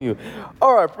You.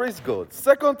 All right, praise God.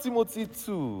 Second Timothy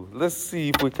 2. Let's see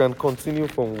if we can continue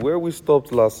from where we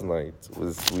stopped last night.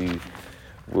 We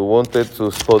wanted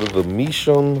to study the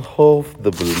mission of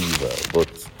the believer,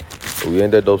 but we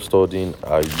ended up studying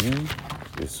Are You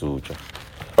a Soldier?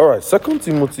 All right, Second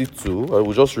Timothy 2. I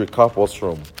will just recap us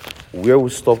from where we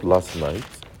stopped last night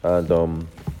and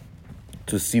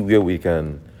to see where we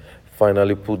can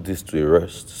finally put this to a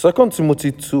rest. Second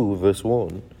Timothy 2, verse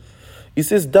 1. It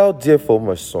says, Thou therefore,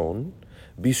 my son,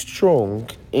 be strong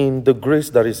in the grace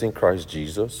that is in Christ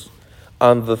Jesus,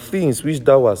 and the things which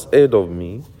thou hast heard of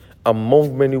me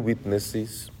among many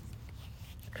witnesses,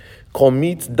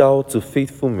 commit thou to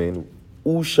faithful men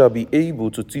who shall be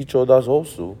able to teach others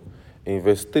also. In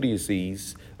verse 3 it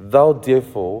says, Thou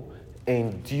therefore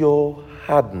endure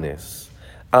hardness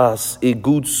as a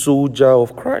good soldier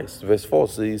of Christ. Verse 4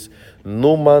 says,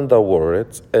 No man that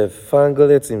warreth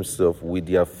entangleth himself with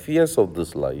the affairs of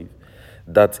this life,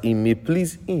 that he may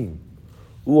please him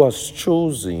who has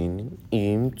chosen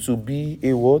him to be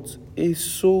a what? A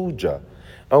soldier.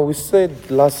 And we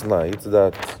said last night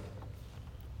that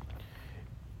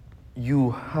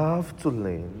you have to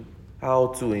learn how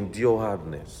to endure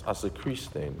hardness. As a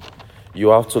Christian, you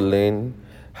have to learn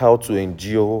how to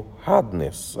endure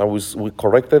hardness. And we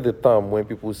corrected the term when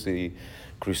people say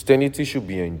Christianity should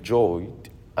be enjoyed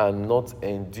and not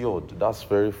endured. That's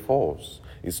very false.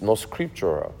 It's not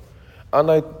scriptural. And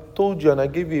I told you, and I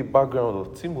gave you a background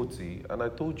of Timothy, and I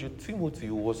told you Timothy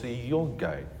was a young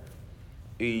guy,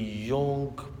 a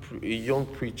young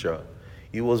preacher.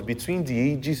 He was between the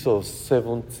ages of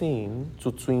 17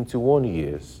 to 21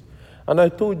 years. And I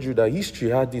told you that history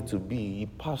had it to be he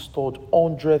pastored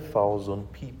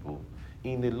 100,000 people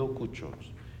in a local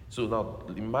church. So now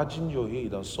imagine your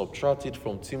age and subtract it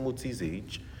from Timothy's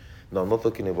age. Now I'm not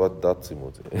talking about that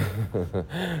Timothy.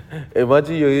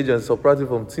 Imagine your age and subtract it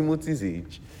from Timothy's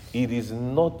age. It is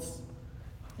not,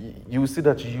 you will see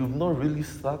that you've not really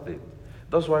started.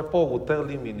 That's why Paul would tell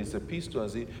him in his epistle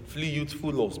and say, flee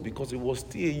youthful lusts, because he was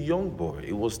still a young boy.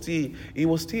 He was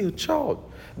still a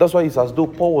child. That's why it's as though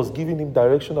Paul was giving him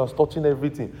direction as touching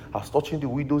everything. As touching the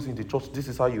widows in the church, this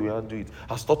is how you handle it.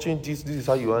 As touching this is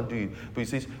how you handle it. But he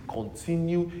says,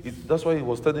 continue. That's why he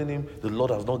was telling him, the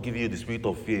Lord has not given you the spirit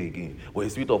of fear again, but a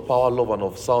spirit of power, love, and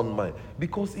of sound mind.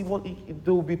 Because there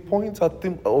will be points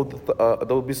there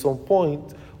will be some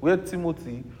point where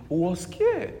Timothy was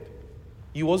scared.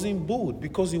 He wasn't bold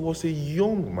because he was a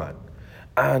young man,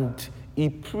 and he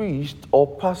preached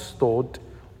or pastored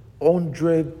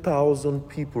 100,000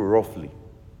 people roughly.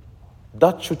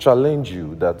 That should challenge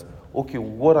you that, okay,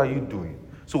 what are you doing?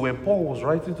 So when Paul was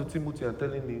writing to Timothy and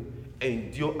telling him,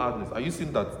 endure hardness, are you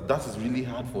seeing that is really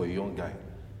hard for a young guy?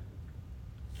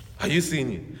 Are you seeing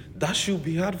it? That should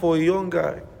be hard for a young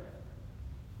guy.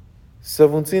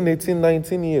 17, 18,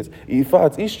 19 years. In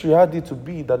fact, history had it to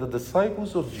be that the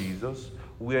disciples of Jesus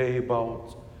were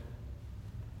about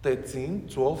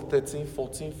 12, 13,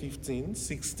 14, 15,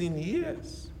 16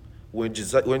 years when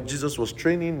Jesus was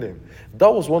training them.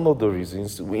 That was one of the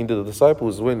reasons in the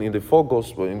disciples, when in the four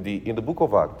gospels, in the book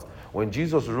of Acts, when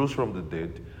Jesus rose from the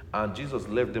dead and Jesus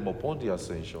left them upon the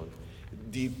ascension,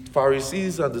 the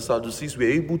Pharisees and the Sadducees were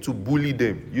able to bully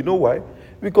them. You know why?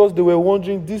 Because they were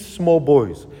wondering, these small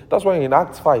boys. That's why in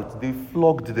Acts 5, they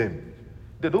flogged them.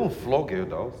 They don't flog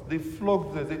elders. They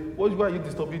flog them. They say, why are you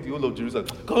disturbing the whole of Jerusalem?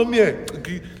 Come here.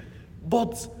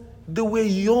 But they were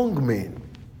young men.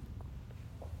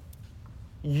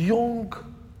 Young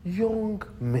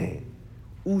men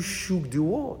who shook the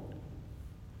world.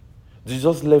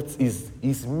 Jesus left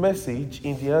his message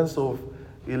in the hands of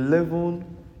 11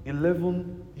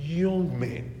 young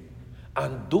men.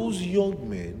 And those young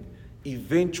men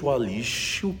eventually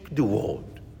shook the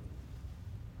world.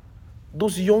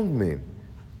 Those young men,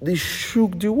 they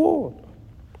shook the world.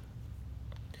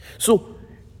 So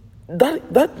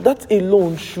that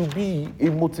alone should be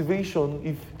a motivation.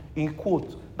 If in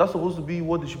quote, that's supposed to be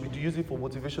what they should be using for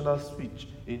motivational speech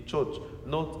in church.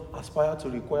 Not aspire to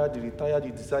require the retire the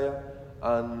desire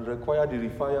and require the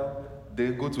refire,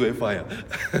 then go to a fire.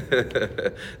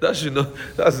 That's not.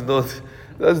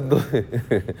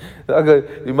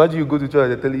 Imagine you go to church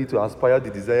and they're telling you to aspire the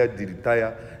desire, the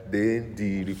retire, then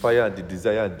the refire and the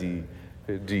desire and the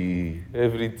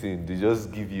everything. They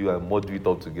just give you and model it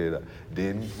all together.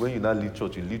 Then when you now leave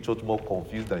church more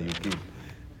confused than you came.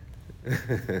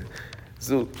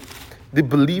 So the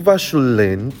believer should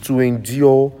learn to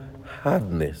endure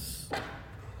hardness.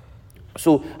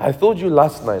 So I told you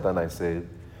last night, and I said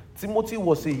Timothy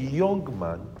was a young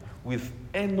man with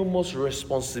enormous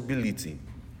responsibility.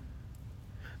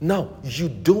 Now, you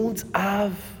don't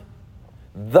have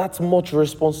that much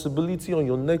responsibility on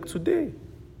your neck today.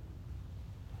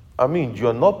 I mean, you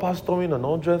are not pastoring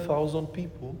 100,000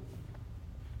 people.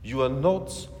 You are not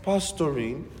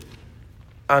pastoring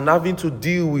and having to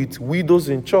deal with widows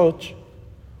in church.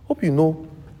 Hope you know,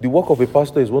 the work of a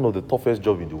pastor is one of the toughest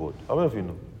jobs in the world. How many of you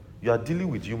know? You are dealing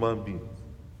with human beings.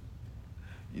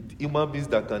 Human beings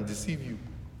that can deceive you.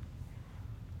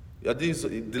 You are dealing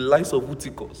with the likes of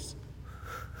Uticus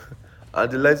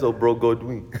and the likes of Bro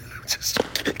Godwin. Just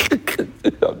joking.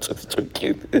 I'm just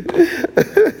joking.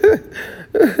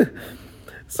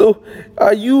 So,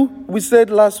 we said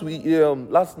last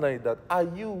night that, are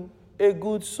you a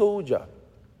good soldier?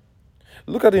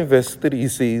 Look at in verse 3, it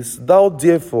says, thou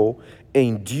therefore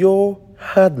endure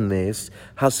hardness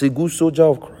as a good soldier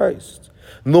of Christ.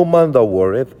 No man that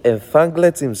warreth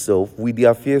entangleth himself with the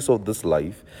affairs of this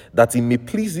life, that he may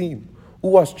please him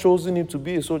who has chosen him to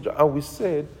be a soldier. And we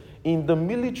said, in the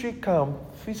military camp,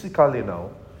 physically now,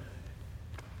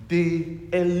 they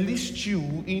enlist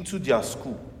you into their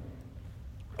school,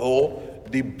 or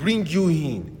they bring you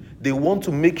in. They want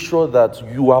to make sure that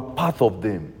you are part of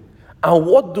them. And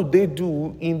what do they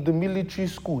do in the military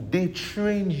school? They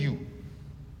train you.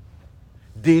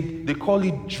 They call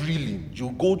it drilling.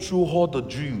 You go through all the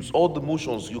drills, all the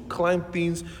motions. You climb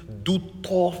things, do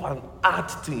tough and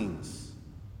hard things.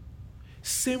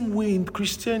 Same way in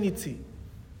Christianity.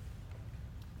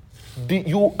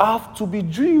 You have to be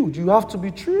drilled. You have to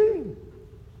be trained.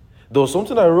 There was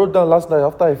something I wrote down last night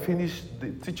after I finished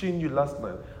teaching you last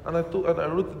night. And I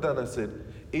wrote it down and I said,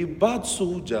 a bad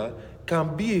soldier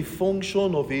can be a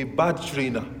function of a bad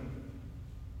trainer.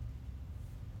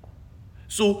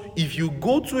 So if you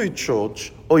go to a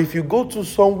church or if you go to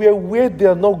somewhere where they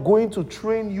are not going to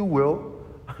train you well,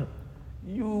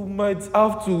 you might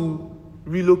have to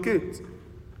relocate.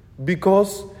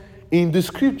 Because in the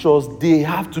scriptures, they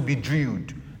have to be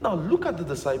drilled. Now look at the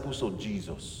disciples of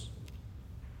Jesus.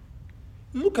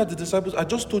 Look at the disciples. I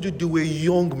just told you they were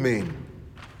young men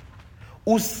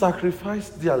who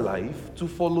sacrificed their life to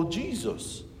follow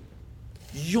Jesus.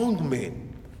 Young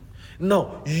men.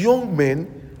 Now, young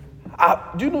men,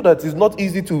 do you know that it's not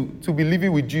easy to be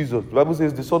living with Jesus? The Bible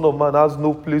says the Son of Man has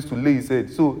no place to lay his head.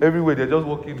 So everywhere they're just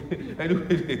walking,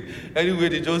 anywhere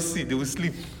they just sit, they will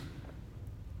sleep.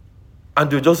 And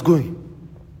they're just going.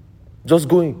 Just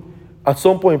going. At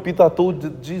some point, Peter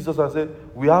told Jesus and said,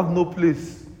 we have no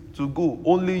place to go.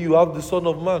 Only you have the Son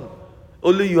of Man.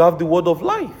 Only you have the word of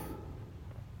life.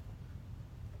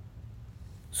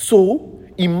 So,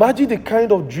 imagine the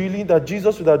kind of drilling that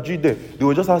Jesus would have drilled them. They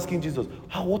were just asking Jesus,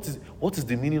 what is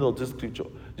the meaning of this scripture?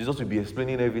 Jesus will be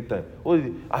explaining every time.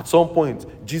 At some point,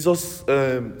 Jesus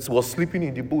was sleeping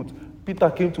in the boat. Peter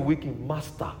came to wake him.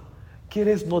 Master,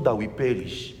 carest not that we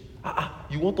perish.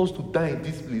 You want us to die in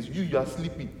this place? You are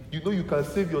sleeping. You know you can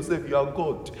save yourself. You are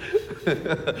God.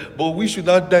 But we should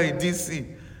not die in this sea.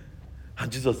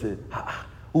 And Jesus said,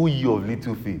 who ye of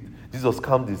little faith? Jesus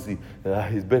calmed the sea.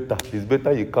 It's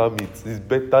better you calm it. It's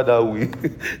better that way.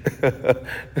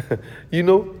 You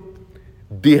know,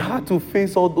 they had to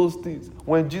face all those things.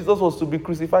 When Jesus was to be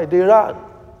crucified, they ran.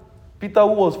 Peter,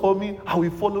 who was for me, I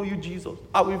will follow you, Jesus.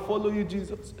 I will follow you,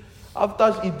 Jesus.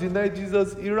 After he denied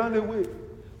Jesus, he ran away.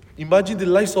 Imagine the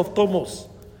lives of Thomas.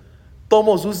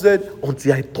 Thomas who said,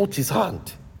 until I touch his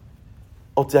hand,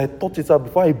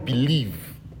 before I believe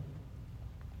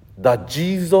that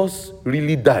Jesus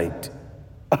really died.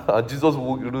 And Jesus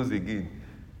rose again.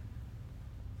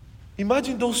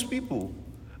 Imagine those people.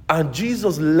 And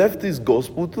Jesus left his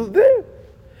gospel to them.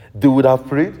 They would have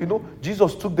prayed. You know,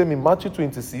 Jesus took them in Matthew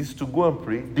 26 to go and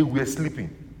pray. They were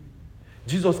sleeping.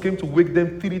 Jesus came to wake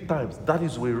them 3 times. That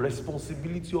is a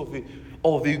responsibility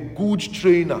of a good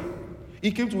trainer.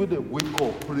 He came to wake them, wake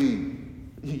up, pray.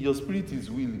 Your spirit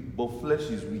is willing, but flesh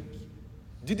is weak.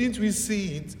 Didn't we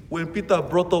see it when Peter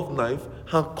brought off knife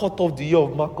and cut off the ear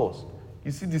of Malchus? You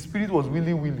see, the spirit was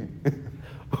really willing,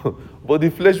 but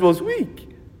the flesh was weak.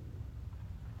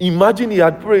 Imagine he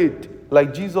had prayed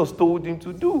like Jesus told him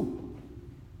to do.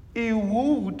 He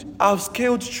would have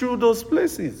scaled through those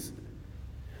places.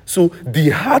 So the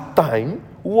hard time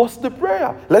was the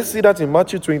prayer. Let's see that in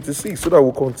Matthew 26 so that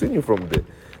we'll continue from there.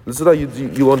 So that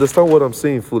you understand what I'm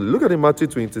saying fully. Look at in Matthew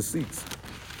 26.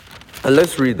 And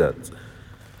let's read that.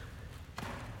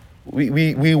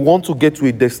 We want to get to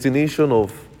a destination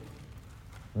of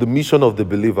the mission of the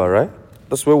believer, right?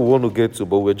 That's where we want to get to,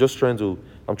 but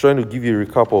I'm trying to give you a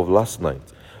recap of last night.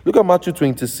 Look at Matthew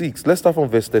 26. Let's start from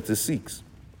verse 36.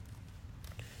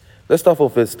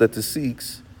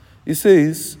 It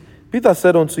says, Peter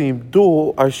said unto him,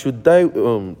 though I should die,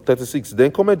 36,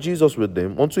 then cometh Jesus with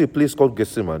them unto a place called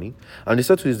Gethsemane, and he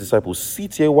said to his disciples,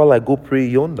 sit here while I go pray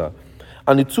yonder.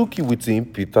 And he took with him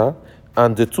Peter,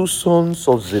 and the two sons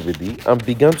of Zebedee, and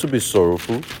began to be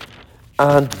sorrowful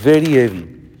and very heavy.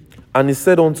 And he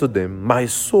said unto them, My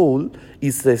soul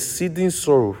is exceeding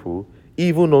sorrowful,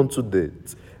 even unto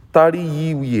death. Tarry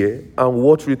ye here, and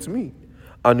watch with me.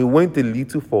 And he went a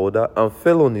little further, and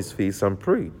fell on his face, and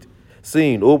prayed,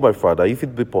 saying, O my father, if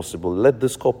it be possible, let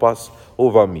this cup pass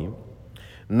over me.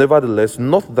 Nevertheless,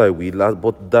 not thy will,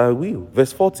 but thy will.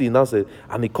 Verse 40 now said,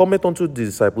 And he cometh unto the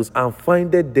disciples, and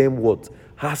findeth them what?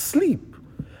 Asleep.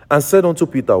 And said unto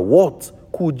Peter, What?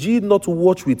 Could ye not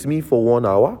watch with me for 1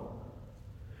 hour?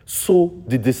 So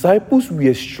the disciples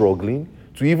were struggling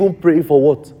to even pray for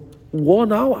what?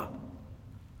 1 hour.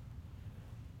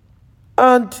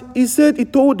 And he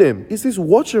told them, he says,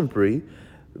 watch and pray,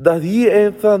 that ye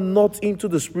enter not into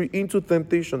the spirit, into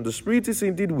temptation. The spirit is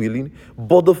indeed willing,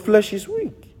 but the flesh is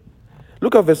weak.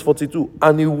 Look at verse 42.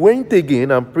 And he went again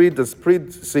and prayed,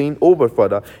 saying, O my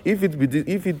Father,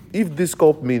 if this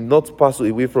cup may not pass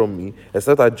away from me,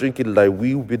 except I drink it, thy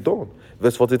will be done.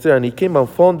 Verse 43. And he came and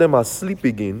found them asleep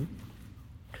again,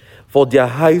 for their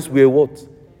eyes were what?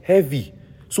 Heavy.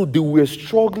 So they were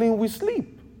struggling with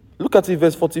sleep. Look at it,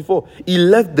 verse 44. He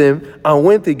left them and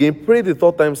went again, prayed the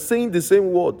third time, saying the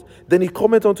same word. Then he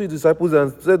commented unto his disciples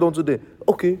and said unto them,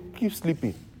 okay, keep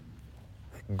sleeping.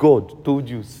 God told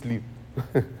you sleep.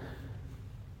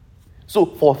 So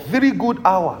for 3 good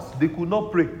hours, they could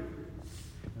not pray.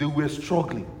 They were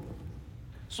struggling.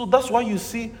 So that's why you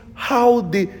see how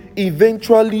they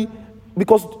eventually,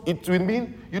 because it will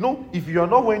mean, if you are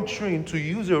not well trained to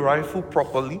use a rifle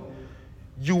properly,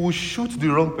 you will shoot the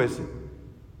wrong person.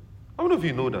 How many of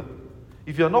you know that?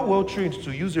 If you are not well trained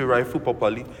to use a rifle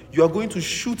properly, you are going to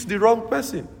shoot the wrong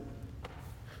person.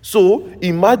 So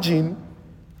imagine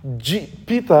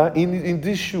Peter in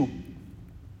this shoe.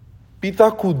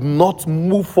 Peter could not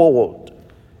move forward.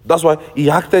 That's why he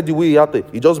acted the way he acted.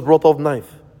 He just brought off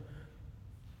knife.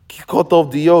 He cut off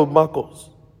the ear of Marcus.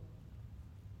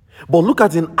 But look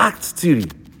at in Acts 3.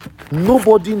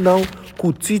 Nobody now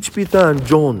could teach Peter and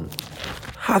John.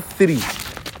 Acts 3.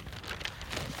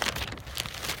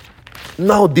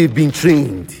 Now they've been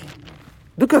trained.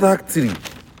 Look at Acts 3.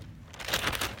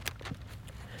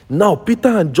 Now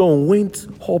Peter and John went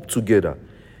up together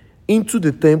into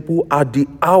the temple at the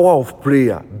hour of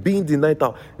prayer, being the night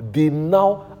hour.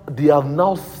 They have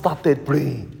now started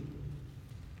praying.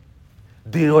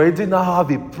 They already now have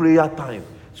a prayer time.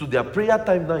 So their prayer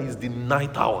time now is the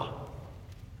night hour.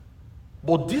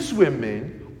 But these were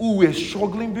men who were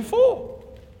struggling before.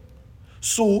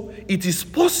 So it is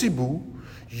possible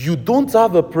you don't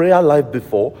have a prayer life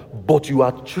before, but you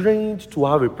are trained to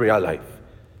have a prayer life.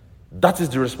 That is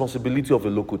the responsibility of a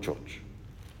local church.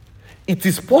 It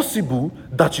is possible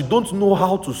that you don't know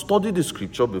how to study the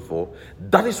scripture before.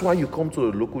 That is why you come to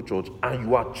a local church and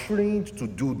you are trained to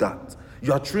do that.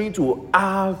 You are trained to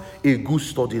have a good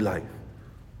study life.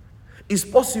 It's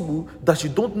possible that you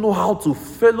don't know how to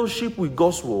fellowship with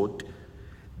God's word.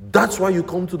 That's why you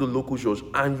come to the local church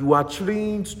and you are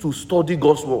trained to study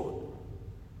God's word.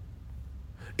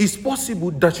 It's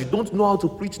possible that you don't know how to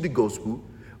preach the gospel,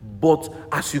 but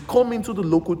as you come into the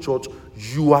local church,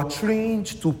 you are trained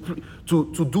to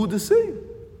do the same,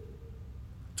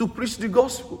 to preach the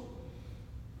gospel.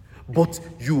 But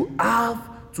you have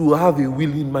to have a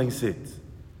willing mindset.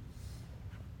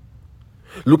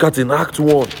 Look at in Act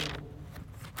 1,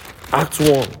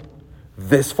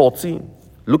 verse 14.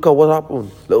 Look at what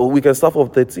happened. We can start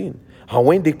from 13. And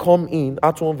when they come in,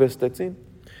 Act 1, verse 13,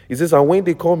 it says, and when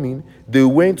they come in, they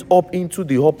went up into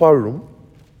the upper room,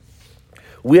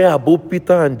 where above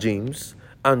Peter and James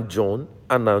and John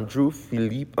and Andrew,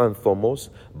 Philip and Thomas,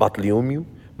 Bartholomew,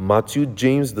 Matthew,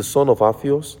 James the son of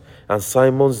Alphaeus, and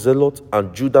Simon Zealot,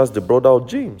 and Judas the brother of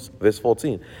James. Verse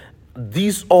 14.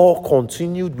 These all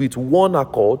continued with one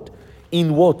accord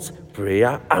in what?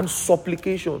 Prayer and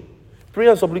supplication. Prayer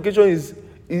and supplication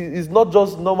is not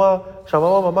just normal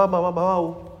shamama mama mama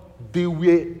mama. They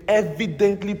were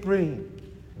evidently praying.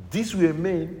 These were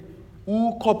men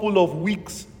who a couple of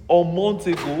weeks or months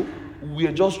ago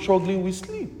were just struggling with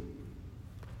sleep.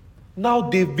 Now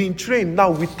they've been trained.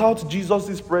 Now without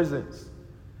Jesus' presence,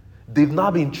 they've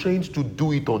now been trained to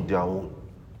do it on their own.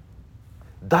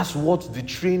 That's what the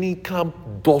training camp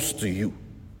does to you.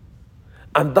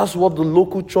 And that's what the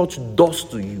local church does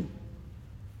to you.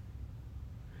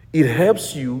 It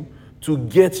helps you to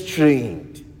get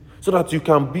trained so that you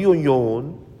can be on your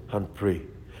own and pray.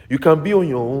 You can be on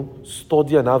your own,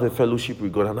 study and have a fellowship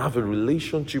with God and have a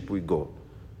relationship with God.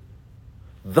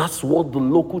 That's what the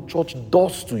local church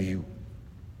does to you.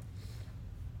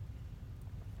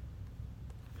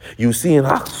 You see in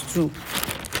Acts 2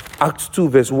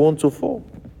 verse 1 to 4.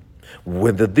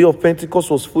 When the day of Pentecost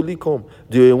was fully come,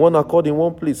 they were in one accord in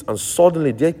one place, and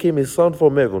suddenly there came a sound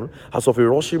from heaven, as of a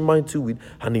rushing mighty wind,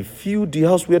 and it filled the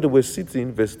house where they were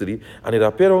sitting, verse 3, and it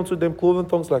appeared unto them cloven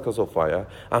tongues like as of fire,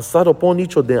 and sat upon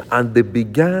each of them, and they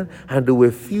began, and they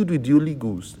were filled with the Holy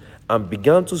Ghost, and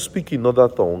began to speak in other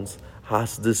tongues,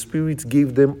 as the Spirit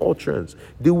gave them utterance.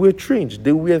 They were trained,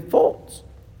 they were taught.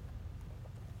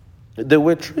 They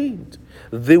were trained,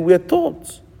 they were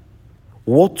taught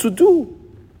what to do.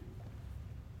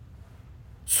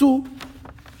 So,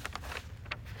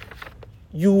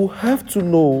 you have to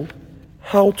know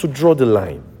how to draw the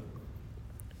line.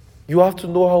 You have to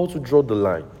know how to draw the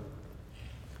line.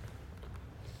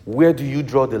 Where do you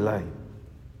draw the line?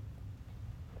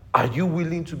 Are you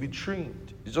willing to be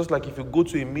trained? It's just like if you go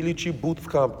to a military boot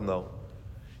camp now,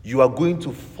 you are going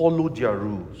to follow their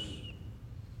rules.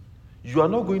 You are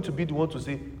not going to be the one to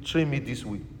say, train me this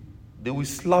way. They will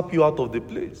slap you out of the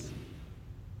place.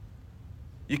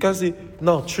 You can't say,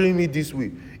 now train me this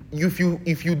way. If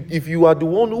you are the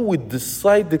one who will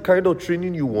decide the kind of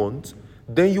training you want,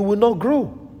 then you will not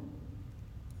grow.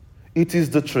 It is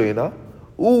the trainer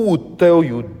who will tell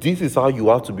you this is how you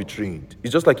have to be trained.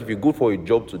 It's just like if you go for a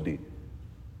job today.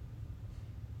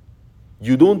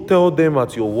 You don't tell them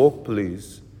at your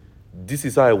workplace, this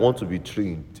is how I want to be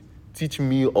trained. Teach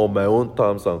me on my own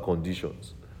terms and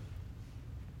conditions.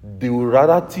 They will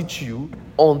rather teach you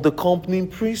on the company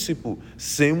principle.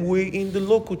 Same way in the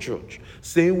local church.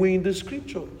 Same way in the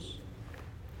scriptures.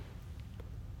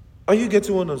 Are you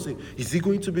getting what I'm saying? Is it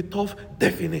going to be tough?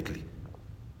 Definitely.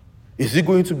 Is it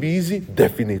going to be easy?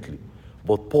 Definitely.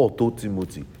 But Paul told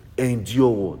Timothy, endure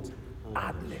what?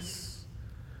 Hardness.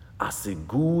 As a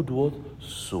good what?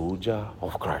 Soldier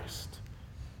of Christ.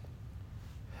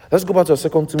 Let's go back to 2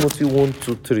 Timothy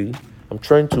 1-3. I'm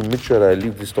trying to make sure that I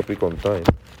leave this topic on time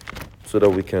so that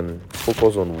we can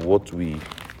focus on what we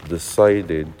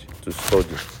decided to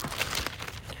study.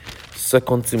 2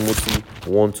 Timothy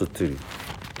 1-3.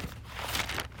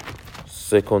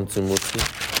 2 Timothy.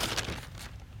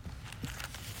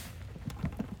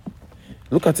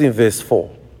 Look at it in verse 4.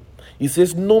 It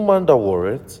says, no man that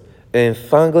worreth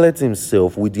entangleth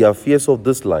himself with the affairs of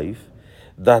this life,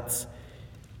 that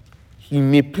he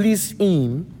may please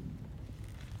him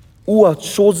who hath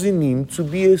chosen him to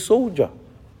be a soldier.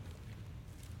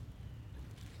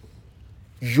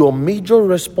 Your major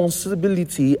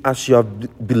responsibility as you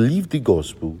have believed the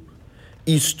gospel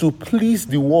is to please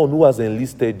the one who has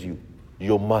enlisted you,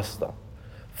 your master.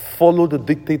 Follow the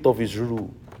dictate of his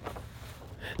rule.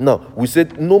 Now, we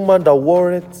said, no man that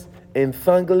worreth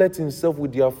entangleth himself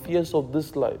with the affairs of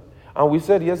this life. And we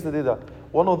said yesterday that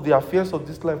one of the affairs of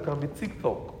this life can be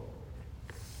TikTok.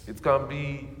 It can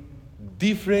be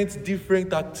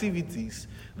different activities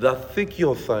that take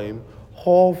your time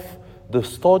off the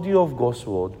study of God's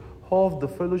word, off the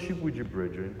fellowship with your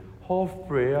brethren, off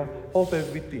prayer, off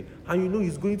everything. And you know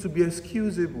it's going to be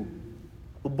excusable.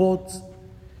 But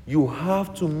you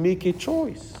have to make a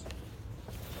choice.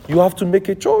 You have to make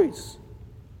a choice.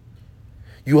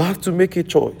 You have to make a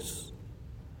choice.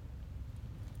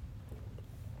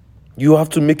 You have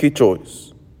to make a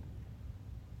choice.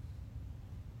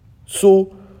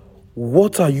 So,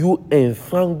 what are you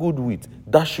entangled with?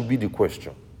 That should be the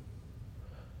question.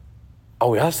 I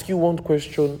will ask you one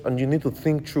question and you need to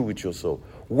think through with yourself.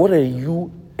 What are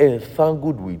you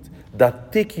entangled with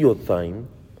that take your time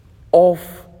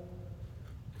off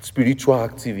spiritual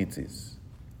activities?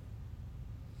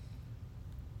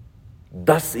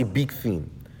 That's a big thing.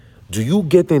 Do you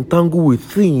get entangled with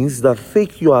things that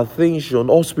take your attention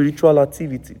off spiritual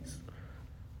activities?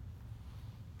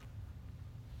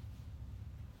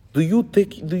 Do you do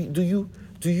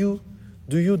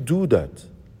that?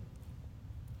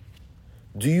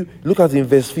 Do you look at in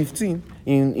verse 15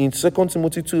 in 2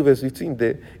 Timothy 2 verse 15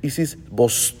 there? It says, but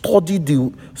study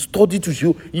to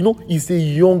show. You know, he's a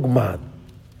young man.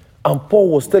 And Paul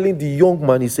was telling the young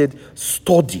man, he said,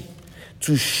 study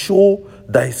to show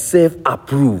thyself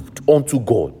approved unto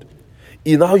God.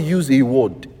 He now used a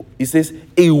word. He says,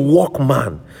 a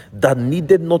workman that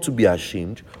needed not to be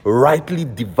ashamed, rightly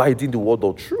dividing the word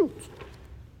of truth.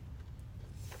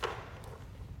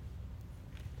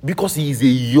 Because he is a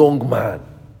young man.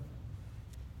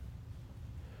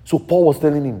 So Paul was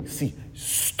telling him, see,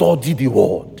 study the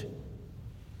word.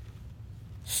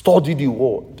 Study the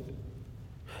word.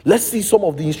 Let's see some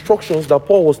of the instructions that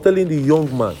Paul was telling the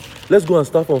young man. Let's go and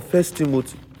start from 1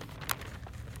 Timothy.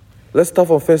 Let's start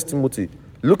from 1 Timothy.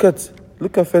 Look at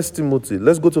 1 Timothy.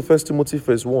 Let's go to 1 Timothy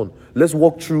verse 1. Let's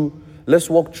walk through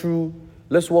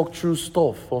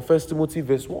stuff from 1 Timothy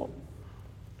verse 1.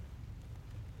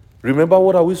 Remember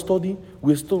what are we studying?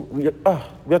 We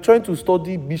are trying to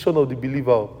study mission of the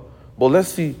believer. But let's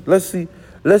see.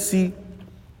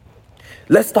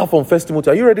 Let's start from 1 Timothy.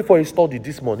 Are you ready for a study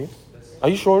this morning? Are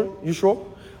you sure? You sure?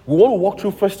 We want to walk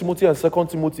through 1 Timothy and 2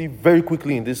 Timothy very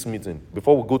quickly in this meeting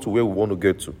before we go to where we want to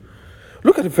get to.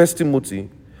 Look at the 1 Timothy.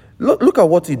 Look at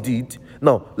what he did.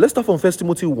 Now, let's start from 1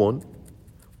 Timothy 1,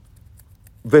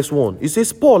 verse 1. It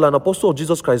says, Paul, an apostle of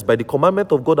Jesus Christ, by the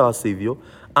commandment of God our Savior,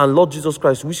 and Lord Jesus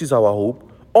Christ, which is our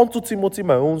hope, unto Timothy,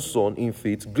 my own son, in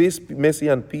faith, grace, mercy,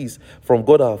 and peace from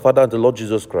God our Father and the Lord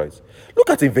Jesus Christ. Look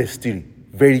at in verse 3.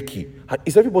 Very key.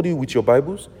 Is everybody with your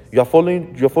Bibles? You're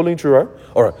following through, right?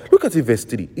 All right. Look at it, verse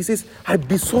 3. It says, I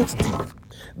besought thee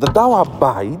that thou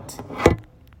abide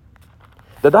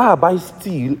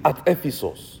still at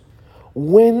Ephesus,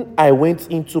 when I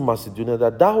went into Macedonia,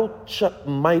 that thou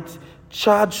might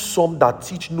charge some that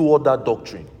teach no other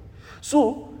doctrine.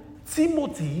 So,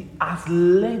 Timothy has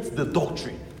learned the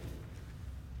doctrine.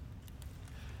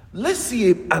 Let's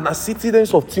see an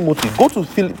antecedents of Timothy. Go to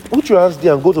put your hands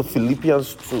there and go to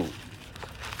Philippians 2.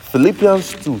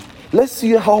 Philippians 2. Let's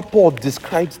see how Paul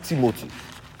described Timothy.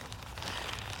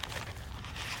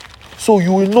 So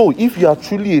you will know if you are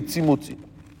truly a Timothy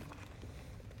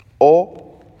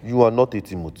or you are not a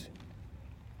Timothy.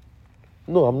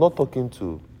 No, I'm not talking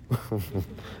to.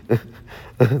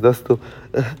 That's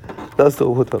not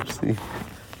what I'm saying.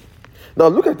 Now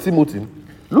look at Timothy.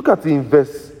 Look at it in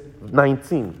verse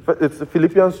 19. It's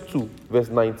Philippians 2, verse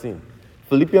 19.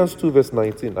 Philippians 2, verse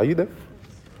 19. Are you there?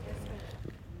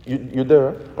 You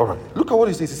there? Right? All right. Look at what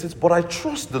he says. He says, but I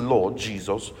trust the Lord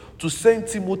Jesus to send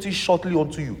Timothy shortly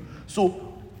unto you.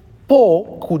 So,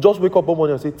 Paul could just wake up one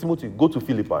morning and say, Timothy, go to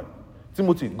Philippi.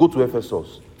 Timothy, go to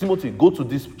Ephesus. Timothy, go to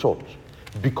this church.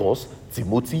 Because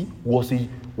Timothy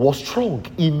was strong.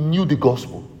 He knew the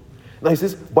gospel. Now he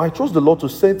says, but I trust the Lord to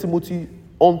send Timothy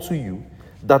unto you,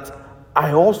 that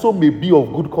I also may be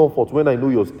of good comfort when I know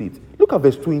your state. Look at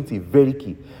verse 20, very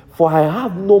key. For I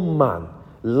have no man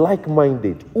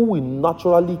like-minded who will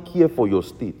naturally care for your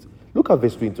state. Look at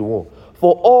verse 21.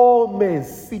 For all men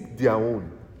seek their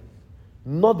own,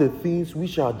 not the things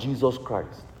which are Jesus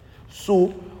Christ.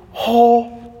 So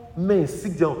all men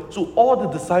seek their own. So all the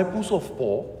disciples of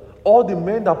Paul, all the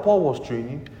men that Paul was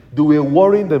training, they were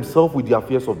worrying themselves with the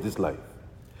affairs of this life.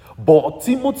 But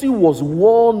Timothy was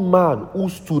one man who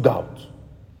stood out.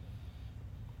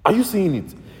 Are you seeing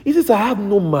it? He says, I have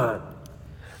no man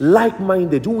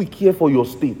like-minded who will care for your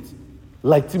state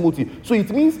like Timothy. So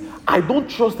it means I don't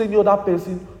trust any other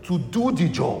person to do the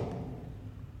job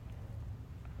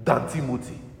than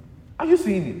Timothy. Are you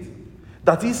seeing it?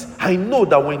 That is, I know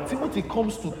that when Timothy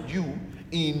comes to you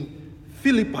in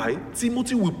Philippi,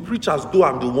 Timothy will preach as though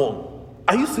I'm the one.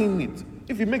 Are you seeing it?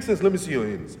 If it makes sense, let me see your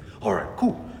hands. All right,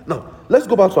 cool. Now, let's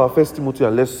go back to our 1 Timothy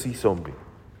and let's see something.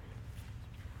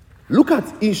 Look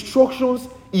at instructions.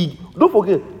 Don't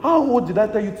forget, how old did I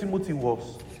tell you Timothy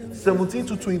was? 17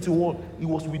 to 21. He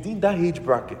was within that age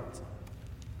bracket.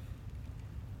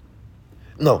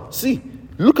 Now, see,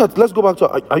 let's go back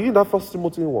to, are you in that 1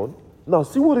 Timothy 1? Now,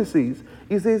 see what it says.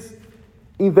 It says,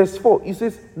 in verse 4, it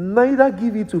says, neither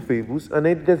give it to fables and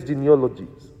endless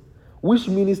genealogies, which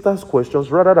ministers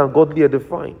questions rather than godly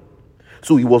edifying.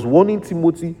 So he was warning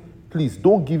Timothy, please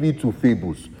don't give it to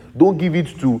fables. Don't give it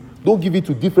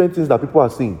to different things that people are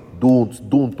saying. Don't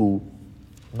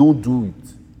do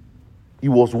it. He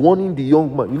was warning the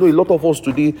young man. You know, a lot of us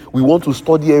today, we want to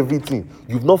study everything.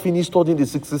 You've not finished studying the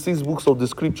 66 books of the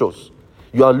scriptures.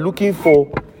 You are looking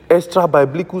for extra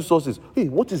biblical sources. Hey,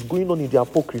 what is going on in the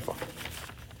Apocrypha?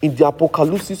 In the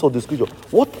apocalypse of the scripture?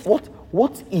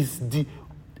 What is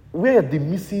where are the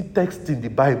missing texts in the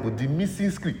Bible, the missing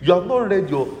script? You have not read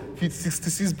your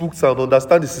 66 books and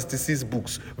understand the 66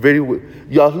 books very well.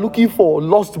 You are looking for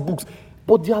lost books,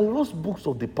 but they are lost books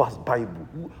of the past Bible.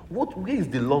 Where is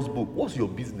the lost book? What's your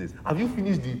business? Have you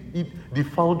finished the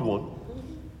found one?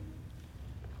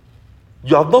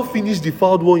 You have not finished the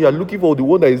found one. You are looking for the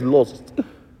one that is lost.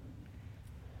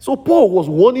 So Paul was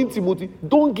warning Timothy,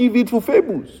 don't give it to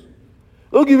fables.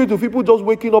 Don't give it to people just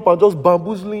waking up and just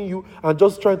bamboozling you and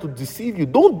just trying to deceive you.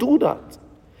 Don't do that.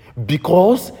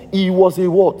 Because he was a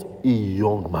what? A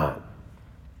young man.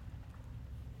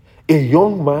 A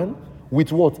young man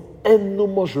with what?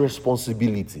 Enormous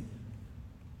responsibility.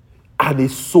 And a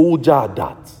soldier at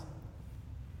that.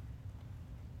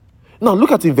 Now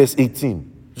look at in verse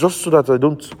 18. Just so that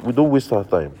we don't waste our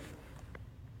time.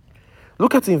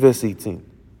 Look at in verse 18.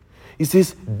 It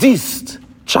says, this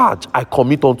charge I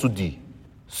commit unto thee,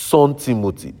 son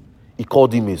Timothy. He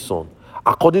called him a son.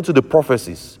 According to the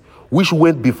prophecies which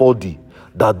went before thee,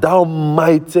 that thou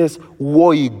mightest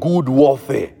war a good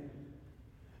warfare.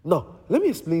 Now, let me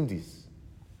explain this.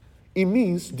 It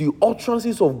means the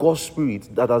utterances of God's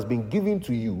Spirit that has been given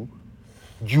to you,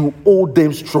 you hold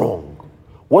them strong.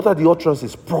 What are the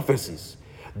utterances? Prophecies.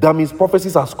 That means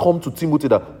prophecies has come to Timothy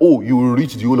that, oh, you will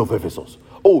reach the whole of Ephesus.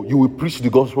 Oh, you will preach the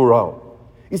gospel around.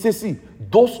 He says, see,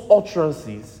 those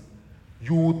utterances,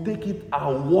 you will take it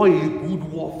and war a good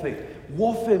warfare.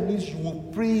 Warfare means you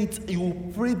will pray it, you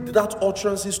will pray that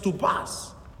utterances to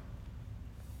pass.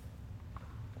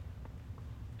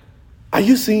 Are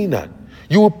you seeing that?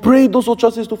 You will pray those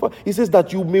utterances to pass. He says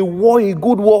that you may war a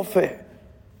good warfare.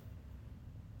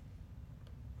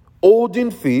 Holding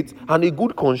faith and a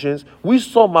good conscience, which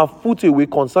some have put away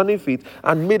concerning faith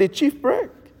and made a chief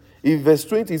bread. In verse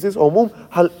 20, he says, on whom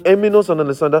Eminence and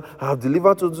Alexander have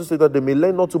delivered to us, so that they may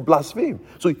learn not to blaspheme.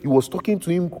 So he was talking to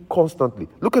him constantly.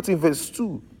 Look at in verse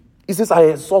 2. He says, I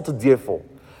exhort therefore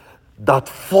that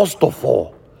first of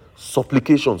all,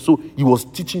 supplication. So he was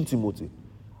teaching Timothy.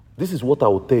 This is what I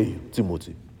will tell you,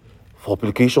 Timothy.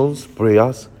 Supplications,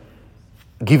 prayers,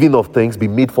 giving of thanks be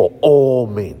made for all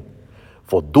men.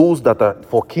 For those that are,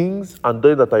 for kings and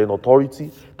those that are in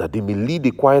authority, that they may lead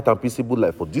a quiet and peaceable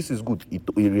life. For this is good. It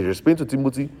explained to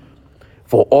Timothy,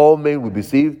 for all men will be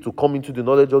saved to come into the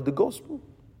knowledge of the gospel,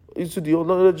 into the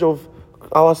knowledge of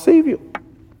our Savior,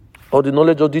 or the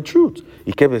knowledge of the truth.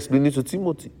 He kept explaining to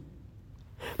Timothy.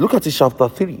 Look at it, chapter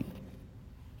 3.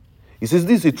 He says,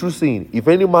 this is a true saying. If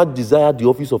any man desire the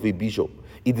office of a bishop,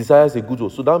 he desires a good one.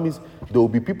 So that means there will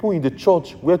be people in the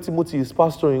church where Timothy is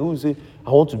pastoring who will say, I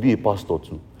want to be a pastor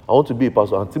too. I want to be a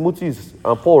pastor.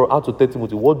 And Paul had to tell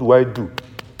Timothy, what do I do?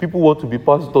 People want to be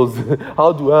pastors.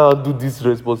 How do I do this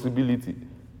responsibility?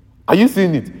 Are you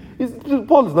seeing it?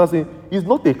 Paul is not saying, it's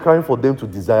not a crime for them to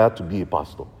desire to be a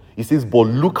pastor. He says, but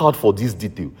look out for this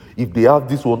detail. If they have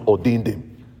this one, ordain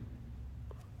them.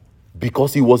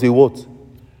 Because he was a what?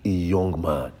 A young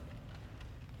man.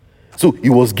 So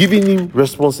he was giving him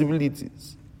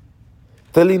responsibilities,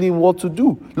 telling him what to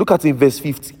do. Look at in verse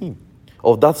 15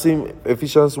 of that same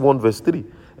Ephesians 1 verse 3.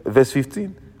 Verse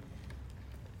 15.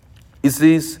 It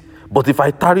says, but if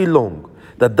I tarry long,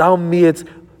 that thou mayest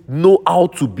know how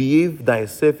to behave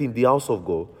thyself in the house of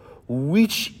God,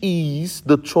 which is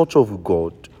the church of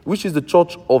God, which is the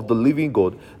church of the living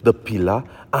God, the pillar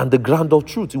and the ground of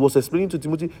truth. He was explaining to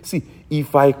Timothy, see,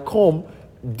 if I come,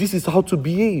 this is how to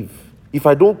behave. If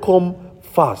I don't come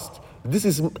fast, this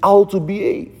is how to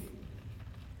behave.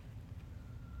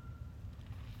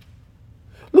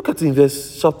 Look at in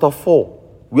verse chapter 4.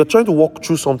 We are trying to walk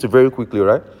through something very quickly,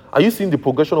 right? Are you seeing the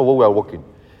progression of what we are walking?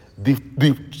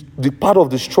 The part of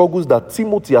the struggles that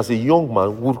Timothy as a young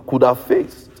man could have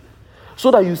faced.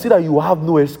 So that you see that you have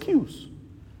no excuse.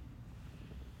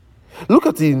 Look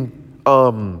at in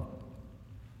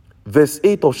verse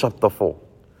 8 of chapter 4.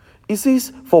 It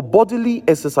says, for bodily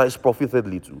exercise profiteth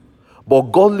little, but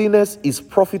godliness is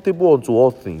profitable unto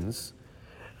all things,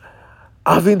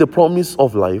 having the promise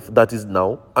of life that is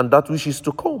now and that which is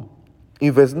to come.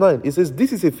 In verse 9, it says,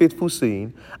 this is a faithful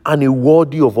saying and a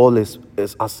worthy of all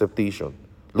acceptation.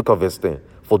 Look at verse 10.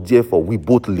 For therefore we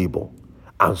both labor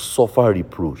and suffer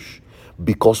reproach,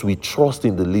 because we trust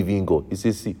in the living God. It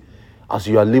says, see, as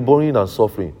you are laboring and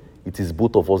suffering, it is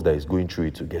both of us that is going through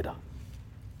it together.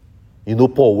 You know,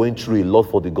 Paul went through a lot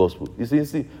for the gospel. You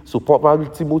see, so probably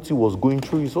Timothy was going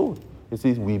through his own. He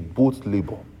says, we both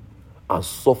labor and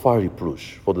suffer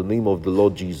reproach for the name of the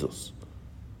Lord Jesus.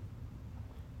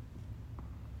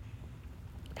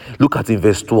 Look at in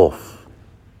verse 12.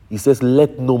 He says,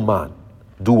 let no man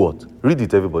do what? Read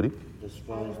it, everybody.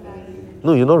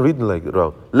 No, you're not reading like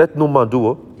that. Let no man do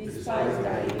what? Despise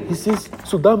thy youth. He says,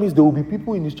 so that means there will be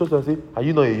people in this church that say, are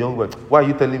you not a young boy? Why are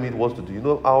you telling me what to do? You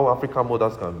know how African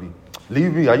mothers can be.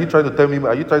 Leave me. Are you trying to tell me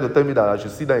that I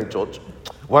should sit there in church?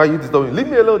 Why are you disturbing me?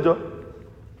 Leave me alone, John.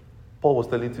 Paul was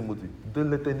telling Timothy,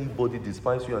 don't let anybody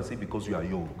despise you and say because you are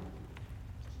young.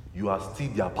 You are still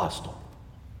their pastor.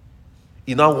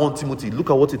 In now 1 Timothy, look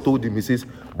at what he told him. He says,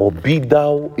 but be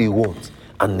thou a what?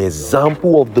 An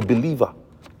example of the believer.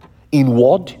 In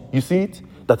word, you see it?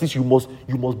 That is, you must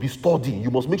be studying.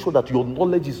 You must make sure that your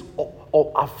knowledge is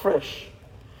afresh.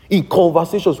 In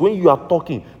conversations, when you are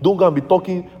talking, don't go and be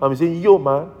talking and be saying, yo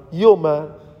man,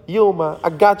 I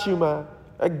got you, man.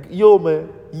 Yo man,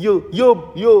 yo.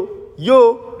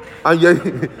 And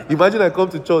imagine I come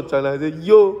to church and I say,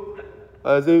 yo.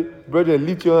 I say, brother,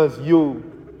 lift your hands, yo.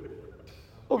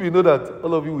 Hope you know that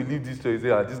all of you will leave this church and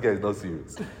say, this guy is not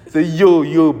serious. Say,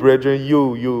 yo, brethren,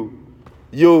 yo.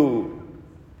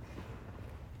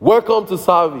 Welcome to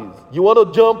service. You want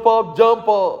to jump up.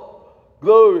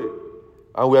 Glory.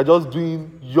 And we are just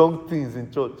doing young things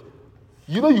in church.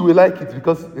 You know you will like it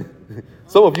because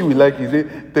some of you will like it. Say,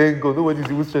 thank God, nobody's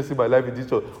even stressing my life in this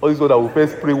church. All this one that will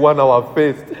first pray 1 hour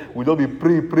first. We don't be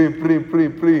pray.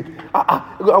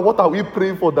 What are we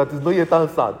praying for that is not yet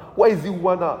answered? Why is it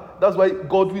 1 hour? That's why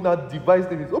God will not devise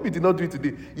the means. Hope he did not do it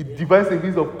today. He devised the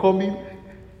means of coming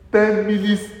 10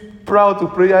 minutes prior to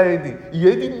prayer ending. He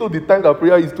didn't know the time that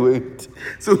prayer is to end.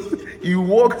 So he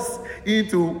walks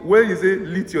into when you say,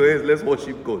 lift your hands, let's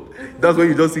worship God. That's when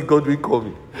you just see God will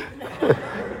coming.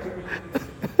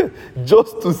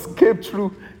 Just to escape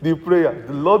through the prayer.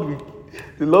 The Lord will,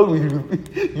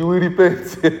 you will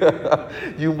repent.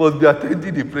 You must be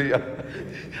attending the prayer.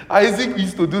 Isaac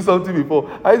used to do something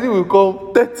before. Isaac will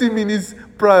come 30 minutes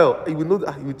prior. He will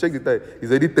know. He will check the time.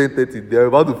 It's already 10:30. They are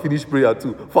about to finish prayer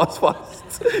too.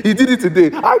 Fast. He did it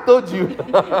today. I told you.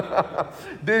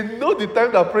 They know the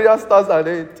time that prayer starts and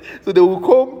ends. So they will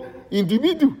come in the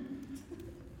middle.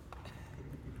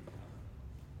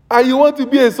 And you want to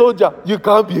be a soldier? You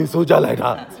can't be a soldier like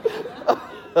that.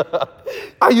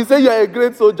 And you say you're a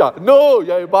great soldier. No,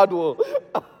 you're a bad one.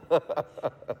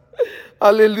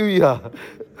 Hallelujah.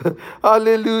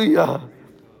 Hallelujah.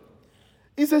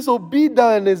 He says, so be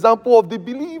thou an example of the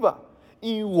believer.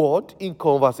 In what? In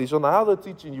conversation. I have a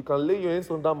teaching. You can lay your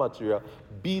hands on that material.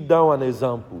 Be thou an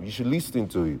example. You should listen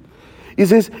to it. He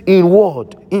says, in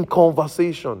what? In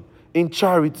conversation, in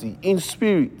charity, in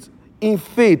spirit, in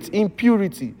faith, in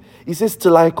purity. He says,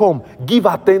 till I come, give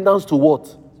attendance to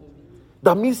what?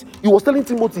 That means he was telling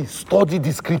Timothy, study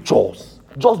the scriptures.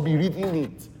 Just be reading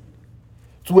it.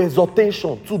 To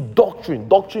exhortation, to doctrine.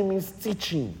 Doctrine means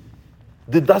teaching.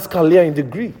 The didaskalia in the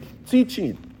Greek,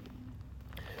 teaching.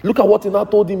 Look at what he now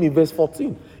told him in verse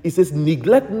 14. He says,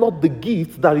 neglect not the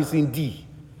gift that is in thee.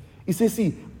 He says,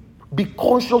 see, be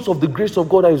conscious of the grace of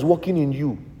God that is working in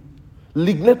you.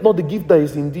 Neglect not the gift that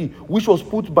is in thee, which was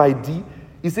put by thee.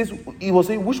 He says, he was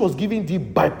saying, which was given thee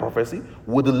by prophecy,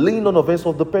 with the laying on of hands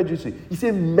of the papacy. He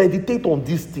said, meditate on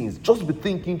these things. Just be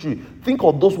thinking through it. Think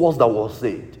of those words that were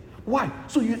said. Why?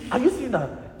 So are you seeing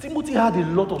that Timothy had a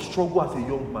lot of struggle as a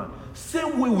young man?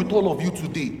 Same way with all of you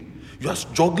today. You are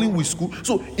struggling with school.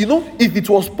 So, if it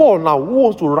was Paul now who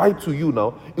wants to write to you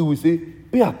now, he will say,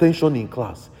 pay attention in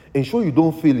class. Ensure you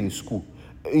don't fail in school.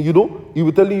 He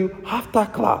will tell you, after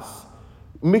class,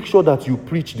 make sure that you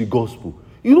preach the gospel.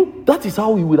 That is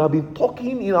how he would have been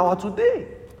talking in our today.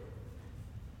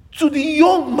 To the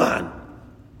young man.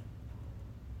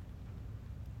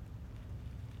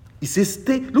 He says,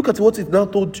 look at what it now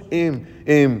told him.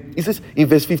 He says in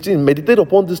verse 15, meditate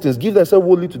upon these things, give thyself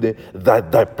wholly to them,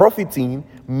 that thy profiting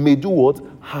may do what?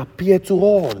 Appear to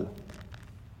all.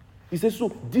 He says,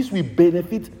 so this will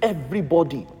benefit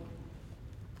everybody.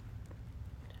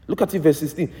 Look at it, verse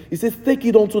 16. He says, take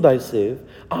it unto thyself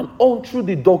and unto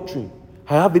the doctrine.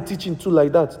 I have a teaching too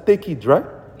like that. Take it, right?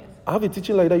 Yes. I have a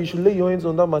teaching like that. You should lay your hands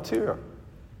on that material.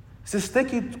 He says,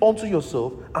 take it unto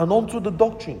yourself and unto the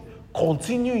doctrine.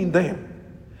 Continue in them.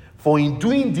 For in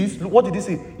doing this, what did he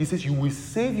say? He says, you will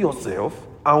save yourself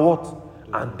and what?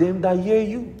 And them that hear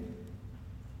you.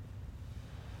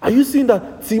 Are you seeing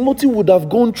that Timothy would have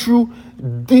gone through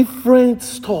different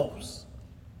stuffs?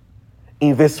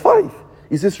 In verse 5,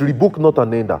 he says, rebuke not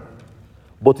an elder,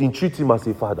 but entreat him as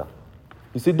a father.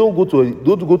 He said, don't go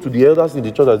to the elders in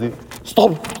the church and say,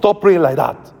 stop praying like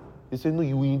that. He said, no,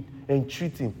 you will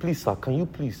entreat him. Please, sir, can you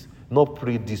please not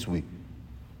pray this way?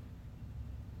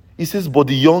 He says, but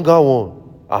the younger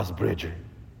one as brethren.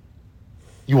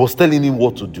 He was telling him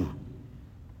what to do.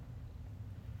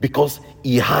 Because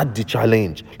he had the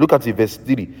challenge. Look at it, verse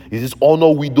 3. He says, honor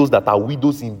widows that are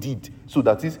widows indeed. So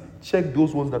that is, check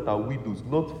those ones that are widows,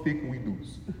 not fake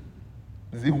widows.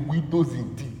 He says, widows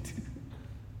indeed.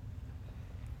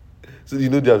 So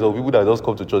there are some people that just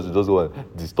come to church, they just want to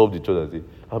disturb the church and say,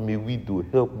 I'm a widow,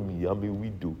 help me, I'm a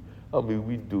widow, I'm a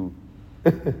widow.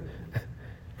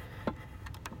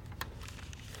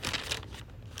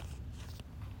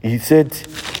 He said,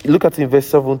 look at it in verse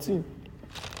 17.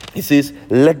 He says,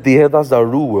 let the elders that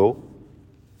rule well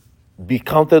be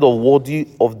counted unworthy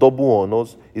of double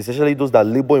honors, especially those that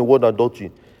labor in word and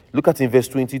doctrine. Look at it in verse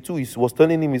 22. He was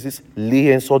telling him, he says, lay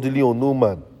hands suddenly on no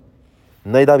man,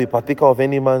 neither be partaker of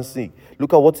any man's sick.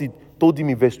 Look at what he told him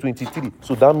in verse 23.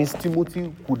 So that means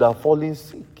Timothy could have fallen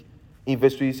sick. In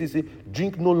verse 26, he says,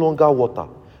 drink no longer water,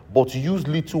 but use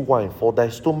little wine for thy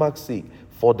stomach's sake,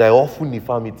 for thy awful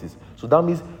infirmities. So that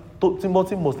means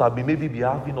Timothy must have been maybe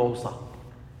having ulcer.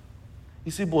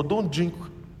 He said, but don't drink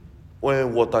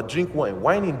water, drink wine.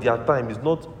 Wine in their time is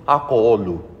not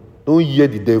alcohol. Don't hear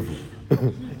the devil.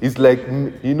 It's like,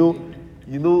 you know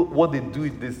what they do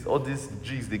with this, all these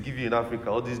drinks they give you in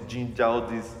Africa, all this ginger, all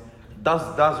this.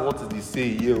 That's what they say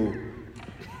here.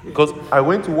 Because I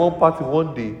went to one party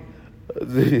one day,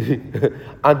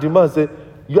 and the man said,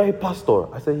 "You are a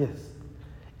pastor?" I said, "Yes."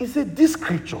 He said, "This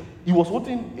scripture," he was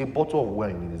holding a bottle of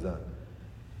wine in his hand.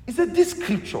 He said, "This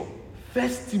scripture, 1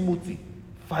 Timothy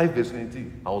 5 verse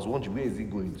 20. I was wondering, where is he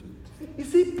going to? He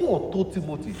said, Paul told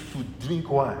Timothy to drink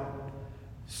wine.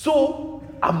 So,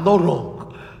 I'm not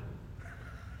wrong.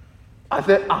 I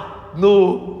said,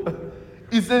 no.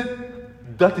 He said,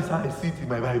 that is how I see it in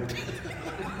my Bible.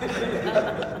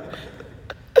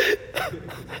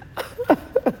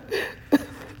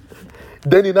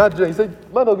 Then in that drink, he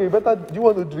said, "Man, okay, better, do you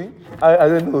want to drink?" I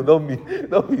said, "No, not me.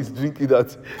 Not me is drinking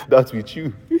that with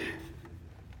you."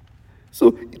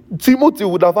 So Timothy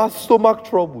would have had stomach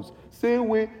troubles. Same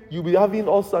way you'll be having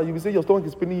ulcer, you'll be saying your stomach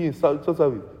is paining you in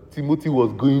service. Timothy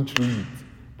was going through it.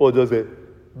 Paul just said,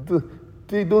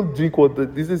 "They don't drink water.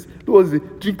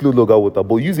 Drink no longer water,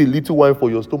 but use a little wine for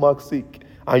your stomach's sake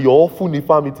and your awful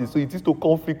infirmity, so it is to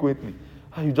come frequently."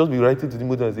 And you just be writing to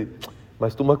Timothy and say, "My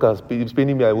stomach is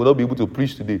paining me. I will not be able to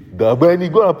preach today." When he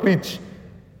gonna preach?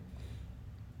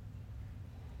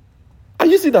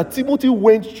 And you see that Timothy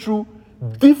went through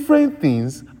different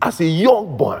things as a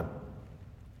young man.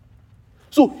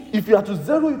 So if you are to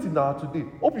zero it in our today,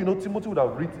 hope you know Timothy would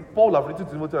have written, Paul would have written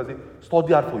to Timothy and say,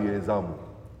 "Study hard for your exam."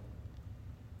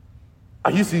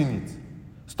 Are you seeing it?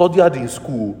 Study hard in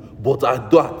school, but at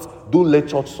that, don't let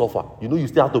church suffer. You know you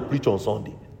still have to preach on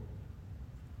Sunday.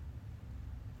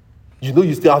 You know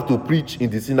you still have to preach in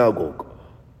the synagogue.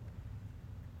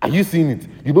 Are you seeing it?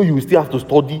 You know you still have to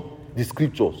study the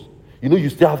scriptures. You know you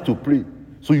still have to pray.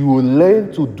 So you will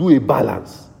learn to do a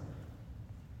balance.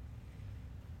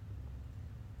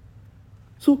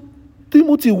 So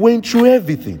Timothy went through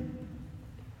everything.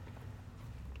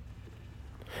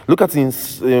 Look at in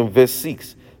verse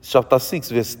 6, chapter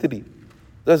 6, verse 3.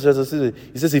 That's just it.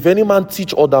 He says, "If any man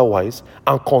teach otherwise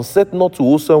and consent not to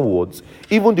wholesome words,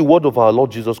 even the word of our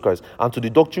Lord Jesus Christ, and to the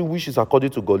doctrine which is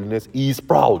according to godliness, he is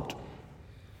proud."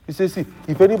 He says, "See,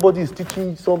 if anybody is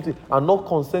teaching something and not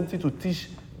consenting to teach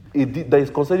that is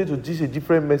consenting to teach a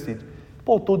different message,"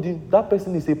 Paul told him that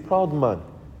person is a proud man.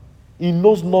 He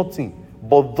knows nothing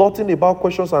but doting about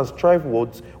questions and strife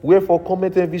words, wherefore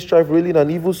cometh every strife, railing and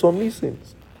evil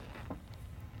submissions.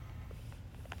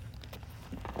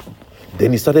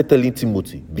 Then he started telling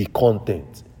Timothy, be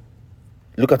content.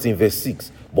 Look at in verse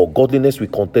 6. But godliness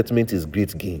with contentment is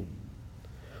great gain.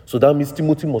 So that means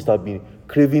Timothy must have been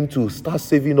craving to start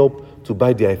saving up to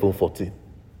buy the iPhone 14.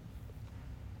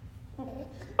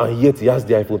 And yet he has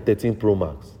the iPhone 13 Pro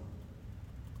Max.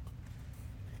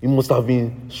 He must have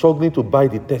been struggling to buy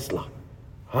the Tesla.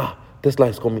 Tesla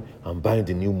is coming, I'm buying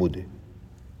the new model.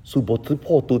 So, but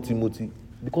Paul told Timothy,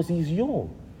 because he is young,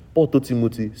 Paul told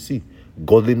Timothy, see,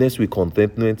 godliness with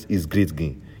contentment is great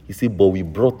gain. He said, but we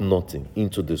brought nothing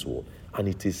into this world, and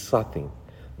it is certain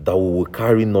that we will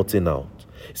carry nothing out.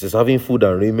 He says, having food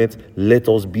and raiment, let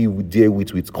us be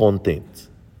therewith with content.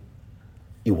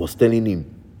 He was telling him,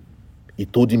 he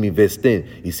told him in verse 10,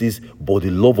 he says, but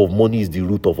the love of money is the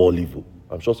root of all evil.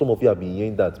 I'm sure some of you have been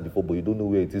hearing that before, but you don't know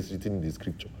where it is written in the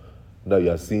scripture. Now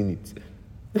you are seeing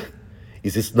it. He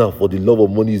says, now for the love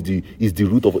of money is the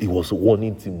root of. He was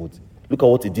warning Timothy. Look at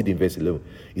what he did in verse 11.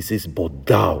 He says, but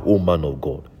thou, O man of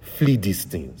God, flee these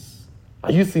things.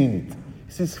 Are you seeing it?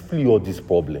 He says, flee all this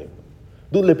problem.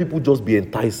 Don't let people just be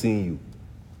enticing you.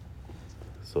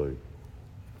 Sorry.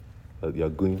 You are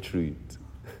going through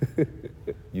it.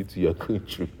 You too, you are going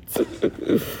through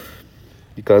it.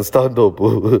 You can stand up.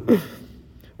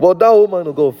 But thou, O man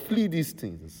of God, flee these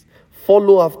things.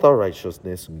 Follow after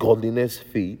righteousness, godliness,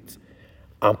 faith,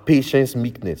 and patience,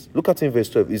 meekness. Look at in verse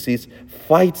 12. It says,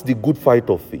 fight the good fight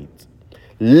of faith.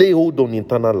 Lay hold on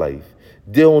eternal life,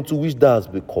 thereunto which thou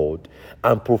hast been called,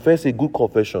 and profess a good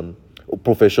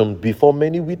profession before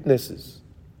many witnesses.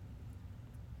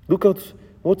 Look at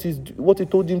what he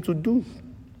told him to do.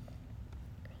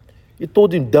 He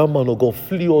told him, thou man of God,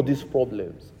 flee all these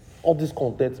problems, all this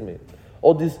contentment,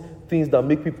 all these things that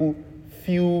make people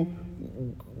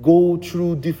go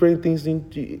through different things.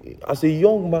 As a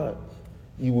young man,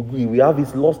 we have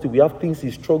his lust, we have things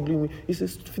he's struggling with. He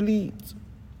says, flee it.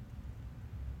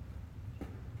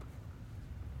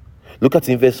 Look at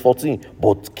in verse 14.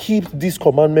 But keep this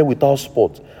commandment without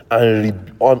spot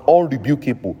and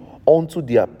unrebukable unto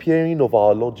the appearing of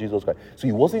our Lord Jesus Christ. So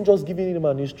he wasn't just giving him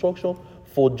an instruction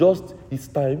for just his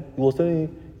time. He was telling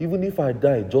him, even if I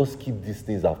die, just keep these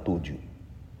things I've told you.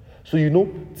 So you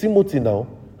know, Timothy now,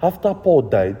 after Paul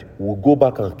died, will go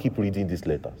back and keep reading these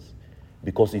letters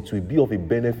because it will be of a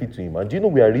benefit to him. And do you know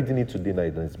we are reading it today now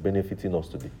and it's benefiting us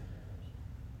today?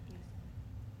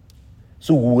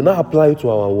 So we will now apply it to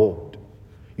our world.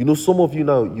 You know, some of you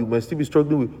now, you might still be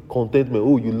struggling with contentment.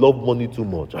 Oh, you love money too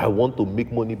much. I want to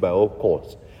make money by all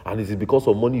costs. And it is because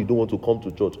of money you don't want to come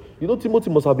to church. You know,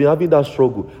 Timothy must have been having that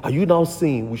struggle. Are you now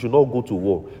saying we should not go to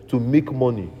work to make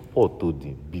money? Paul told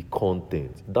him, be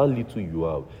content. That little you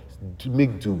have,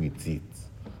 make do with it.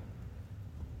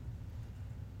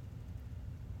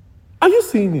 Are you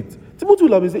seeing it? Timothy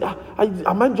will have been saying,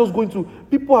 am I just going to...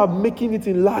 People are making it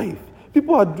in life.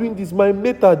 People are doing this. My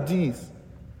mate are this.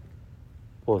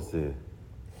 Paul said,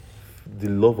 the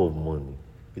love of money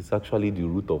is actually the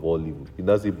root of all evil. He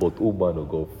now said, but oh man of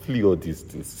God, flee all these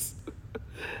things.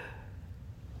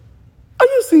 Are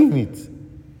you seeing it?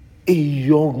 A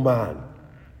young man.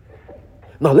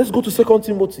 Now let's go to 2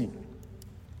 Timothy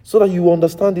so that you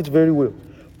understand it very well.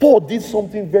 Paul did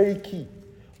something very key.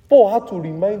 Paul had to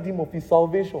remind him of his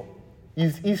salvation,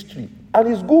 his history, and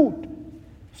it's good.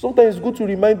 Sometimes it's good to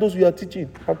remind those you are teaching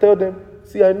and tell them,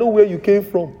 see, I know where you came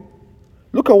from.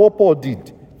 Look at what Paul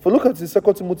did. Look at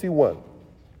 2 Timothy 1.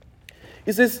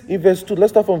 It says in verse 2,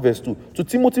 let's start from verse 2. To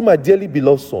Timothy, my dearly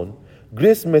beloved son,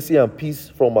 grace, mercy, and peace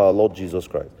from our Lord Jesus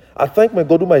Christ. I thank my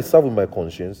God whom I serve with my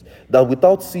conscience, that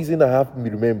without ceasing I have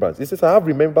remembrance. It says, I have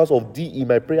remembrance of thee in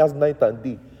my prayers night and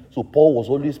day. So Paul was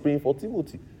always praying for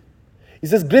Timothy. He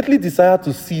says, greatly desire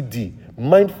to see thee,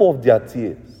 mindful of their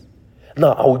tears.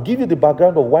 Now, I will give you the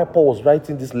background of why Paul was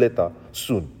writing this letter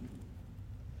soon.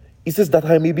 He says, that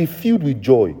I may be filled with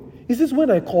joy. He says, when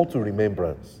I call to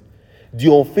remembrance,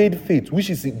 the unfeigned faith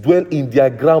which is dwell in their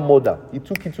grandmother. He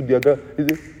took it to their grandmother. He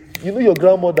says, you know your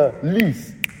grandmother,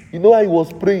 Liz. You know how he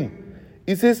was praying.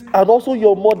 He says, and also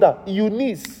your mother,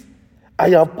 Eunice. I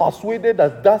am persuaded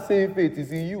that that same faith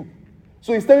is in you.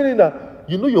 So he's telling him that,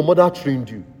 you know your mother trained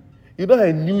you. You know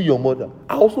I knew your mother.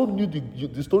 I also knew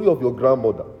the story of your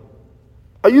grandmother.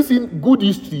 Are you seeing good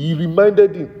history? He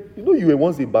reminded him. You know you were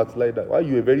once a backslider. While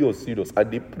you were very unserious. And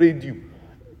they prayed you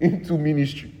into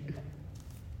ministry.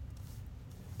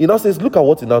 He now says, look at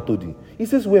what he now told you. He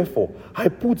says, wherefore, I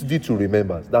put thee to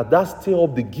remembrance, that stir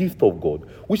up the gift of God,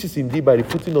 which is in thee by the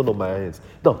putting on of my hands.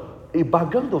 Now, a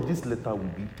background of this letter will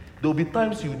be, there will be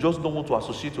times you just don't want to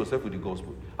associate yourself with the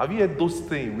gospel. Have you heard those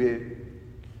things where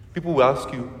people will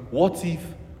ask you, what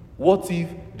if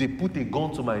they put a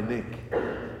gun to my neck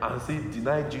and say,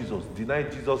 deny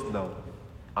Jesus now,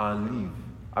 and leave?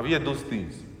 Have you heard those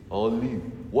things? Or leave.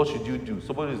 What should you do?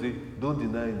 Somebody will say, don't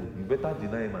deny him. You better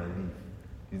deny him and leave.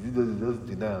 Is it just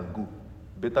deny and go?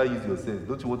 Better use your sense.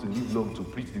 Don't you want to live long to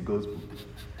preach the gospel?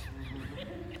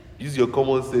 Use your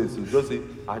common sense. So just say,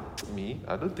 I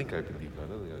don't think I believe.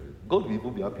 God will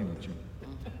even be happy with you.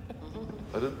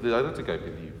 I don't think I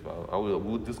believe.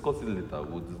 We'll discuss it later.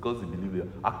 We'll discuss the belief later.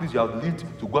 At least you have lived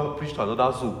to go and preach to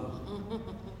another soul.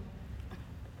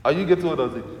 Are you getting what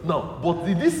I'm saying? Now, but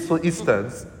in this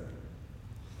instance,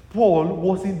 Paul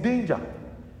was in danger.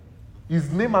 His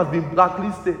name has been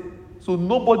blacklisted. So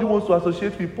nobody wants to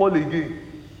associate with Paul again.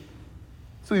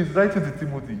 So he's writing to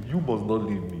Timothy, you must not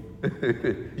leave me.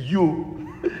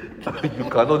 you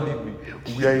cannot leave me.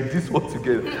 We are in this one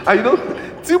together. And you know,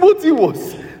 Timothy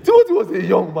was a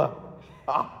young man.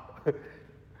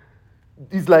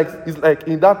 It's like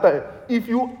in that time, if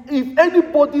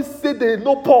anybody said they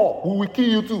know Paul, we will kill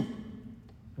you too.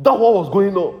 That's what was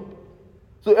going on.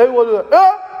 So everyone was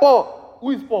like, Paul,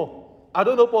 who is Paul? I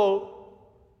don't know Paul.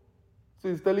 So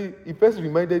he's telling, he first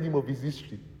reminded him of his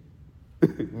history.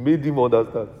 Made him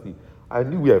understand. See, I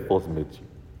knew where I first met you.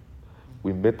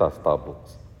 We met at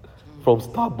Starbucks. From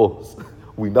Starbucks,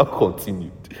 we now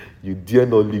continued. You dare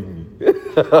not leave me.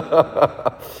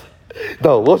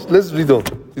 Now, let's read on.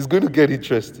 It's going to get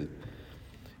interesting.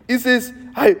 He says,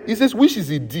 which is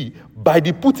in thee, by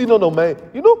the putting on of my...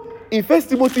 You know, in 1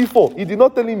 Timothy 4, he did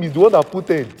not tell him he's the one that put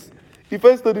hands. He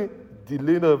first told him, the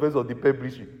laying of hands of the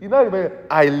publishing. He now remember,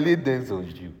 I laid hands on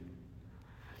you.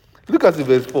 Look at the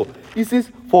verse 4. He says,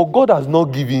 for God has not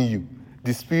given you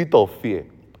the spirit of fear,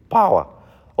 power,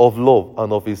 of love,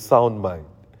 and of a sound mind.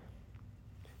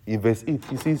 In verse 8,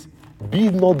 he says, be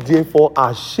not therefore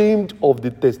ashamed of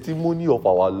the testimony of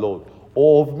our Lord,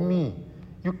 or of me.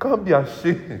 You can't be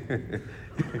ashamed.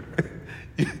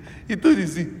 He told you,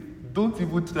 see, don't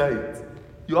even try it.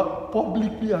 You are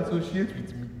publicly associated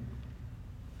with me.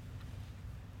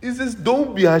 He says,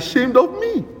 don't be ashamed of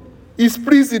me. He's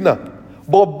prisoner.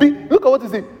 But look at what he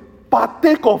says,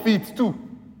 partake of it too.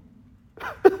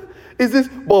 He says,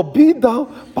 but be thou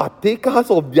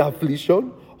partakers of the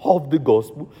affliction of the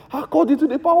gospel according to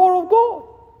the power of God.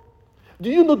 Do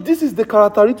you know this is the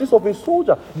characteristics of a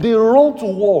soldier? They run to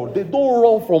war. They don't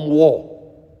run from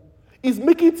war. It's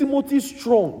making Timothy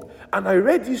strong. And I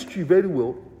read history very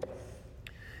well,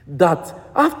 that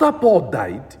after Paul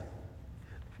died,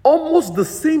 Almost the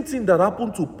same thing that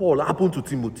happened to Paul happened to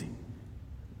Timothy.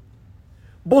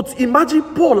 But imagine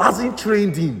Paul hasn't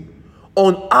trained him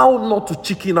on how not to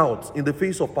chicken out in the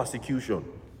face of persecution,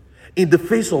 in the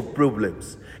face of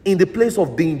problems, in the place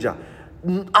of danger,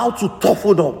 how to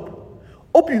toughen up.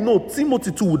 Hope you know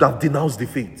Timothy too would have denounced the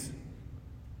faith.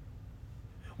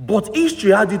 But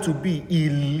history had it to be he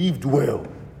lived well.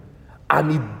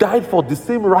 And he died for the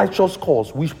same righteous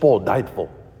cause which Paul died for.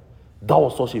 That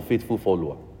was such a faithful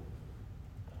follower.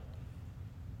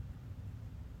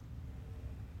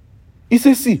 He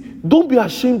says, see, don't be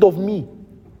ashamed of me.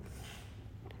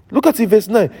 Look at it, verse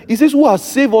 9. He says, who has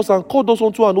saved us and called us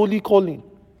unto an holy calling.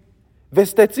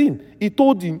 Verse 13, he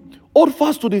told him, hold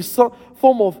fast to the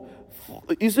form of,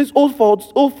 he says, hold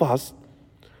fast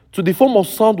to the form of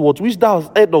sound words which thou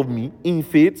hast heard of me in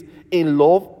faith, in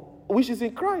love, which is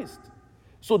in Christ.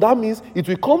 So that means it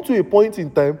will come to a point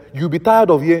in time, you'll be tired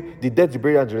of hearing the death, the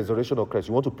burial, and the resurrection of Christ.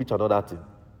 You want to preach another thing.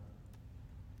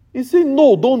 He said,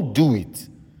 no, don't do it.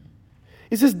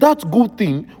 He says, that good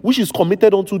thing which is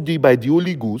committed unto thee by the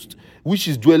Holy Ghost, which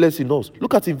is dwelleth in us.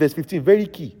 Look at it in verse 15, very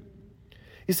key.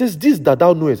 He says, this that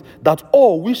thou knowest, that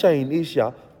all which are in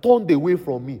Asia turned away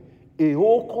from me. A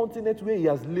whole continent where he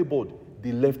has labored,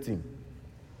 they left him.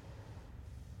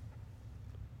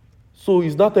 So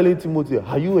he's not telling Timothy,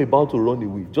 are you about to run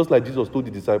away? Just like Jesus told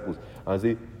the disciples and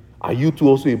say, are you two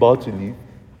also about to leave?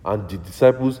 And the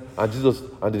disciples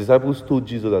told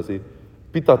Jesus and say,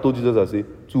 Peter told Jesus and say,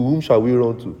 to whom shall we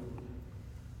run to?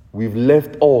 We've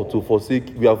left all to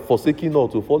forsake, we have forsaken all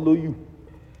to follow you.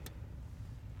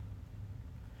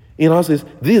 He now says,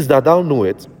 this that thou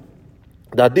knowest,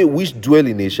 that they which dwell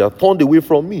in Asia turned away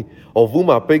from me, of whom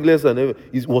are Pegles and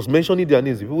he was mentioning their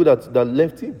names, the people that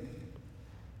left him.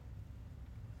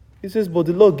 He says, but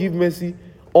the Lord give mercy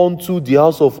unto the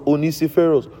house of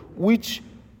Onesiphorus, which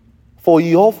for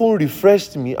he often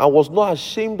refreshed me and was not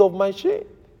ashamed of my shame.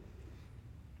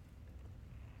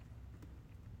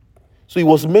 So he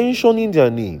was mentioning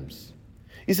their names.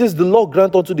 He says, the Lord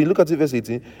grant unto thee, look at it, verse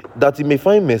 18, that he may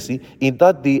find mercy in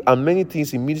that day, and many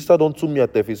things he ministered unto me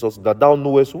at Ephesus, that thou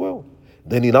knowest well.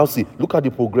 Then he now see, look at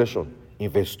the progression in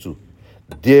verse 2.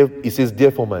 There, he says,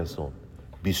 therefore, my son,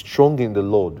 be strong in the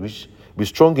Lord, be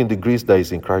strong in the grace that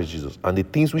is in Christ Jesus, and the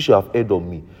things which you have heard of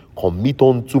me, commit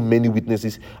unto many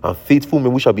witnesses, and faithful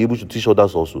men which shall be able to teach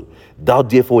others also. Thou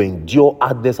therefore endure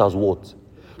hardness as what?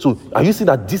 So, are you seeing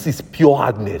that this is pure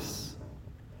hardness?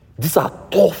 These are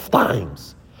tough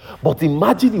times. But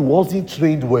imagine he wasn't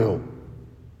trained well.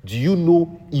 Do you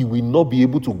know he will not be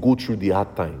able to go through the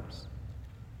hard times?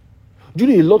 Do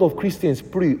you know a lot of Christians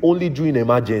pray only during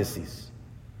emergencies?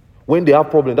 When they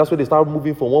have problems, that's when they start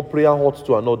moving from one prayer hut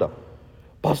to another.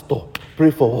 Pastor,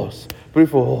 pray for us. Pray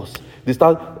for us. They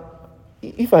start.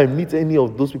 If I meet any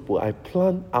of those people, I've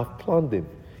planned them.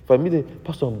 If I meet them,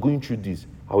 Pastor, I'm going through this.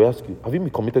 I will ask you, have you been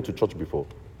committed to church before?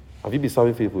 Have you been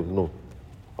serving faithful? No.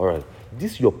 All right.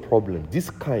 This is your problem. This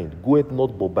kind goeth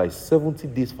not but by 70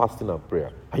 days fasting and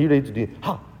prayer. Are you ready to do it?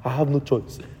 I have no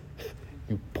choice.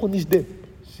 You punish them.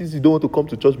 Since you don't want to come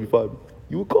to church before,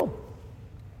 you will come.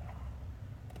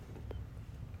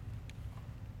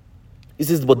 He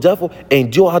says, but therefore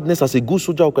endure hardness as a good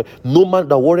soldier of Christ. No man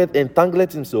that warreth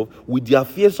entangleth himself with the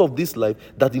affairs of this life,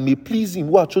 that he may please him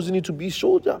who hath chosen him to be a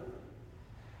soldier.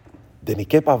 Then he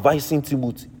kept advising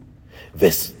Timothy.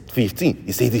 Verse 15,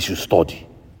 he says he should study.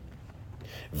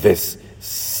 Verse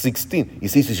 16, he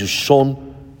says he should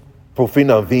shun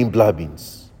profane and vain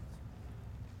blabbings.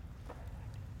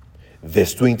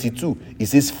 Verse 22, he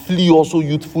says flee also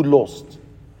youthful lust,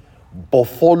 but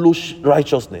follow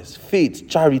righteousness, faith,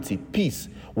 charity, peace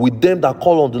with them that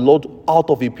call on the Lord out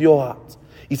of a pure heart.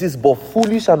 He says, but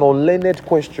foolish and unlearned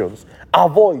questions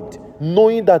avoid,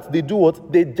 knowing that they do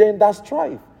what? They gender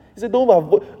strife. He said,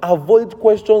 don't avoid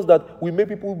questions that will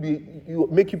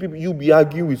make you be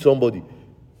arguing with somebody.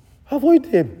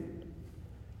 Avoid them.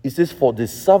 He says, for the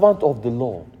servant of the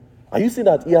Lord. Are you seeing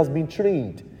that he has been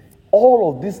trained? All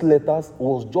of these letters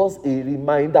was just a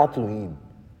reminder to him.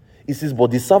 He says,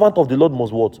 but the servant of the Lord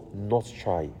must what? Not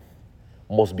strive.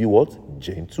 Must be what?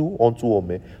 Gentle unto all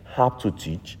men, hard to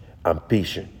teach, and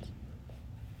patient.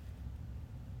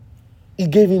 He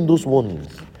gave him those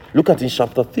warnings. Look at in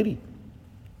chapter 3.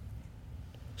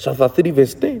 Chapter 3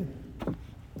 verse 10.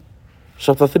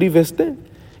 Chapter 3 verse 10.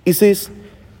 He says,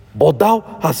 but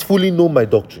thou hast fully known my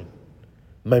doctrine,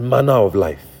 my manner of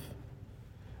life,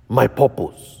 my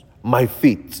purpose, my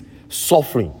faith,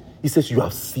 suffering. He says, you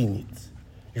have seen it.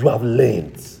 You have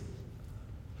learned.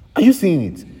 Are you seeing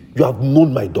it? You have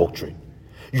known my doctrine.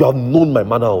 You have known my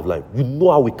manner of life. You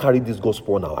know how we carry this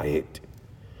gospel on our head.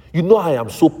 You know I am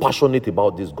so passionate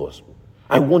about this gospel.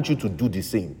 I want you to do the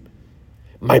same.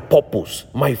 My purpose,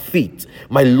 my faith,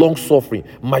 my long suffering,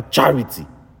 my charity,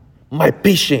 my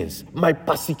patience, my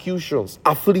persecutions,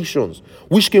 afflictions,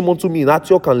 which came unto me in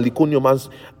Antioch and Iconium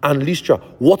and Lystra,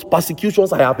 what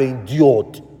persecutions I have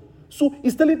endured. So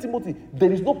he's telling Timothy,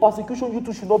 there is no persecution you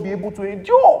two should not be able to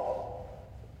endure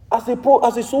as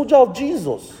a soldier of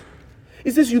Jesus. He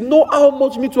says, you know how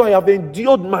much me too I have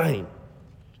endured mine.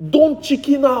 Don't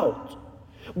chicken out.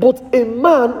 But a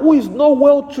man who is not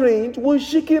well trained will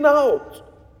chicken out.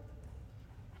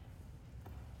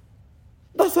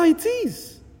 That's how it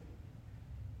is.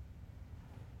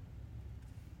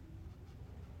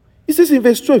 He says in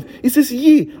verse 12, he says,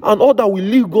 ye and all that will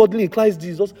live godly in Christ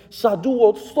Jesus shall do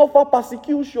what? Suffer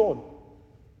persecution.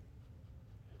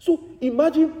 So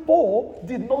imagine Paul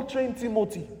did not train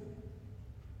Timothy.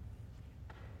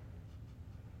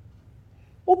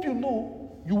 Hope you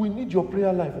know you will need your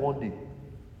prayer life one day.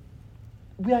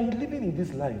 We are living in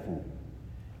this life.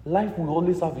 Life will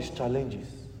always have its challenges.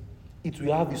 It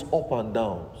will have its up and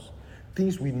downs.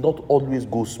 Things will not always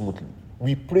go smoothly.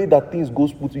 We pray that things go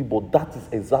smoothly, but that is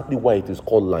exactly why it is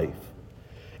called life.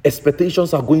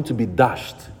 Expectations are going to be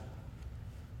dashed.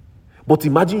 But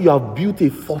imagine you have built a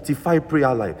fortified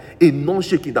prayer life, a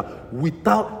non-shaking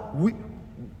that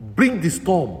bring the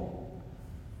storm.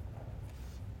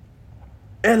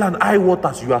 Hell and high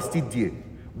waters, you are still there.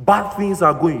 Bad things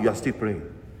are going, you are still praying.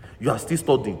 You are still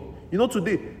studying. You know,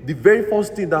 today, the very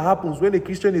first thing that happens when a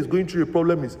Christian is going through a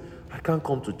problem is, I can't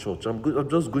come to church. I'm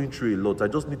just going through a lot. I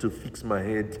just need to fix my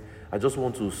head. I just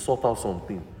want to sort out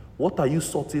something. What are you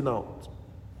sorting out?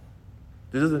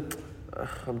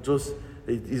 I'm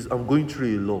going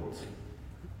through a lot.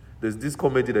 There's this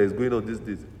comedy that is going on these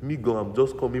days. I'm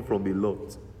just coming from a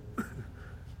lot.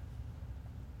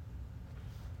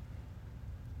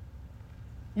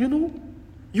 You know,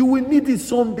 you will need it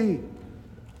someday.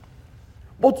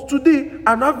 But today,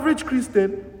 an average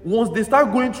Christian, once they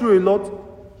start going through a lot,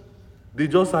 they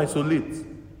just isolate.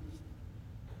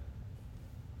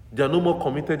 They are no more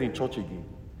committed in church again.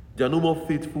 They are no more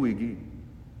faithful again.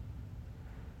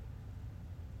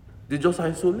 They just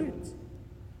isolate.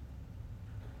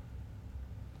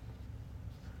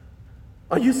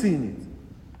 Are you seeing it?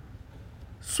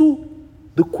 So,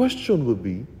 the question will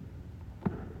be,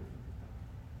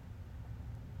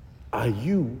 are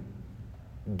you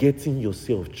getting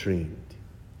yourself trained?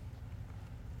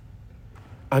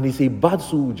 And it's a bad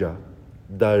soldier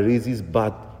that raises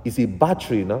bad, it's a bad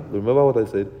trainer, remember what I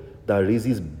said, that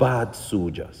raises bad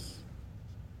soldiers.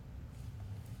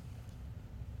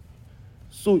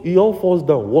 So it all falls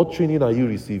down. What training are you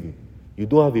receiving? You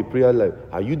don't have a prayer life.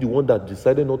 Are you the one that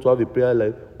decided not to have a prayer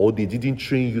life, or they didn't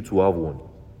train you to have one?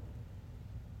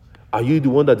 Are you the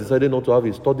one that decided not to have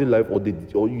a study life, or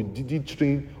you didn't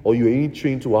train, or you ain't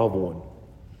trained to have one?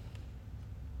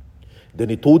 Then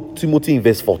he told Timothy in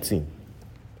verse 14,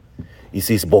 he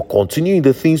says, but continue in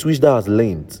the things which thou hast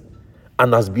learned,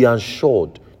 and hast been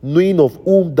assured, knowing of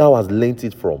whom thou hast learned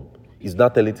it from. He's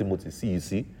not telling Timothy,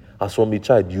 see, as from a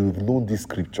child, you've known this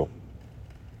scripture.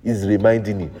 He's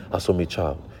reminding him, as from a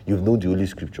child, you've known the Holy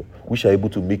Scripture, which are able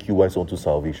to make you wise unto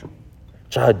salvation.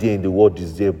 Child there in the word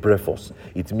is there, brephos.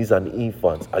 It means an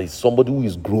infant, and it's somebody who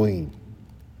is growing.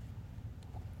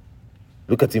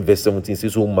 Look at in verse 17, it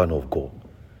says, O man of God,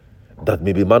 that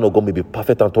maybe man of God may be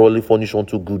perfect and thoroughly furnished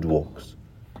unto good works.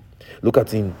 Look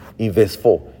at in verse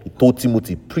 4, he told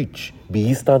Timothy, preach, be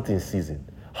instant in season,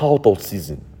 out of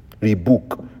season,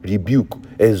 rebuke,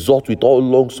 exhort with all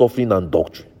long suffering and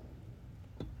doctrine.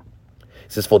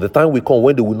 It says, for the time will come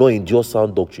when they will not endure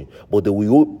sound doctrine, but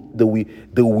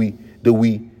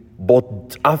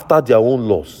but after their own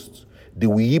lust, they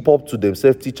will heap up to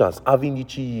themselves teachers having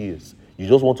itchy ears. You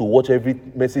just want to watch every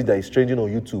message that is trending on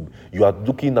YouTube. You are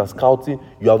looking at scouting.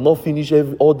 You have not finished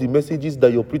all the messages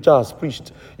that your preacher has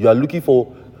preached. You are looking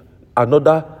for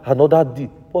another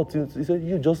deal. But he said,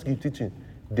 you just keep teaching.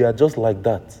 They are just like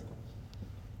that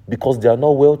because they are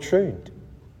not well trained.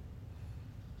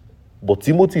 But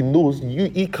Timothy knows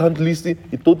he can't listen.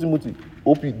 He told Timothy,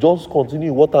 hope you just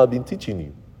continue what I've been teaching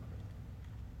you.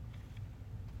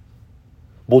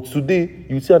 But today,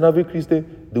 you see an average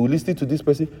Christian, they will listen to this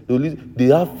person. They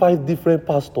have 5 different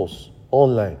pastors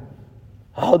online.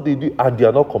 How they do, and they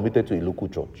are not committed to a local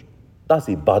church. That's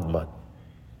a bad man,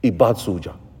 a bad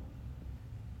soldier.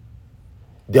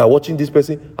 They are watching this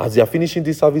person. As they are finishing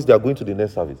this service, they are going to the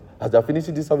next service. As they are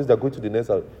finishing this service, they are going to the next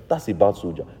service. That's a bad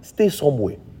soldier. Stay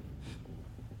somewhere.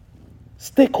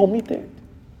 Stay committed.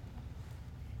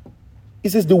 He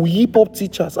says they will heap up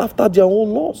teachers after their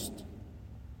own lust.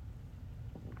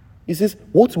 He says,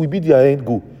 what will be their end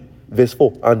goal? Verse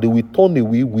 4, and they will turn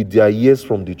away with their ears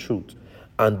from the truth,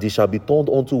 and they shall be turned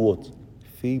unto what?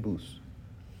 Fables.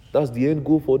 That's the end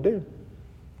goal for them.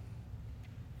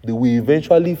 They will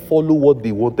eventually follow what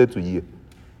they wanted to hear.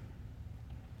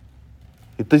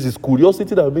 It is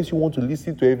curiosity that makes you want to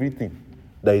listen to everything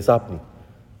that is happening.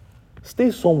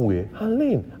 Stay somewhere and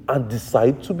learn and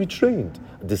decide to be trained.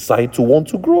 Decide to want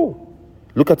to grow.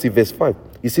 Look at it, verse 5.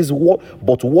 It says,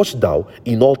 but watch thou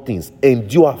in all things,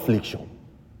 endure affliction.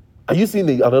 Are you seeing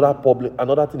another problem,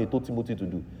 another thing he told Timothy to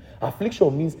do?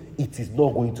 Affliction means it is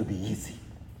not going to be easy.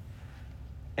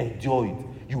 Endure it.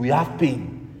 You will have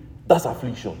pain. That's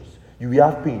afflictions. You will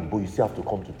have pain, but you still have to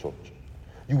come to church.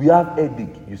 You will have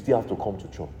headache, you still have to come to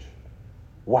church.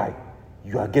 Why?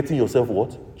 You are getting yourself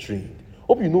what? Trained.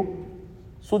 Hope you know,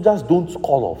 soldiers don't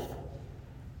call off.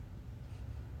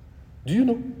 Do you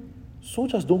know?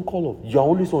 Soldiers don't call off. You are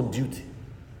always on duty.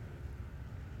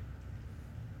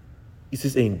 It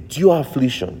says, endure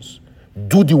afflictions.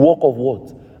 Do the work of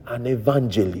what? An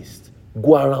evangelist.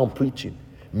 Go around preaching.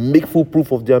 Make full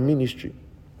proof of their ministry.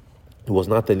 He was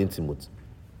not telling Timothy,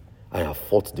 I have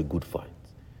fought the good fight.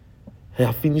 I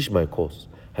have finished my course.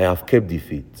 I have kept the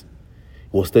faith.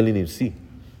 He was telling him, see,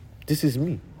 this is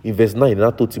me. In verse 9,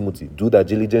 he told Timothy, do thy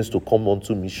diligence to come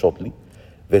unto me shortly.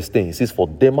 Verse 10, he says, for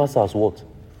Demas has what?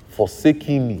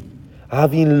 Forsaking me,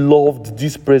 having loved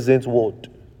this present world.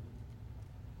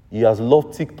 He has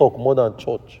loved TikTok more than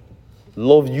church.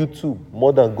 Love YouTube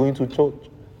more than going to church.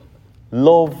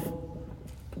 Love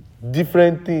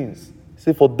different things.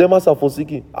 Say, for Demas are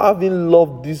forsaken, having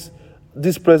loved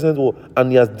this present world,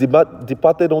 and he has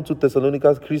departed unto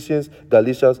Thessalonica, Christians,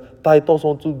 Galatians, Titus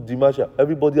unto Dalmatia.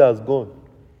 Everybody has gone.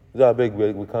 I beg,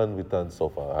 we can't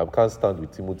suffer. I can't stand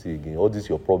with Timothy again. All this is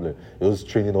your problem. You're just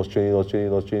training us.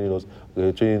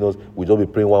 We just be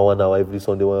praying 1 hour every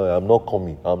Sunday. I'm not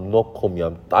coming.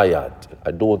 I'm tired.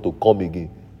 I don't want to come again.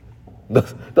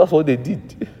 That's what they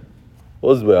did.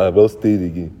 That's why I just stayed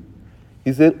again.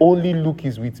 He said, only Luke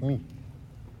is with me.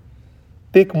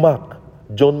 Take Mark,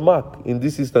 John Mark, in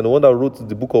this instance, the one that wrote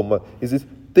the book of Mark. He says,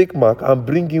 take Mark and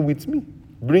bring him with me.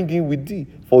 Bring him with thee,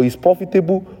 for it's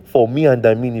profitable for me and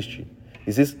thy ministry.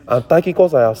 He says, and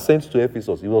Tychicus I have sent to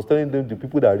Ephesus. He was telling them, the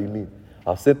people that remain,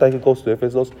 I've sent Tychicus to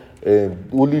Ephesus, and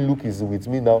only Luke is with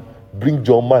me now. Bring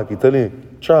John Mark. He's telling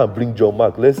him, try and bring John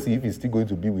Mark. Let's see if he's still going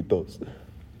to be with us.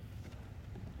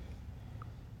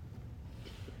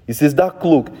 He says, that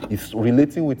cloak is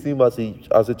relating with him as a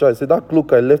child. He said, that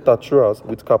cloak I left at Troas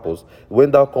with Carpus. When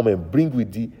thou come and bring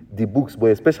with thee the books, but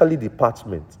especially the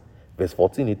parchment. Verse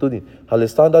 14, he told him,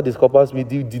 Alexander discovers me,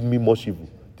 did me much evil.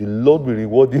 The Lord will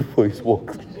reward him for his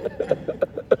work.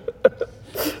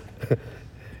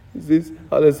 He says,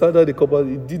 Alexander discovers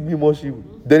he did me much evil.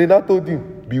 Then he now told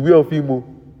him, beware of him.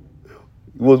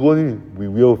 He was warning him,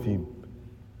 beware of him.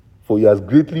 For he has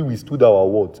greatly withstood our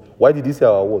words. Why did he say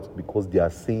our words? Because they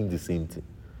are saying the same thing.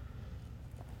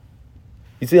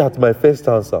 He said, at my first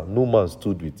answer, no man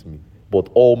stood with me, but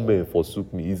all men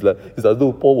forsook me. It's as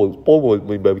though Paul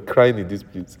was crying in this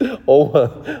place. All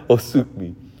men forsook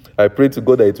me. I pray to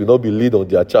God that it will not be laid on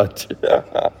their charge.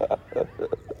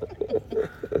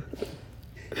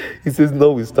 He says,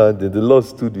 notwithstanding, the Lord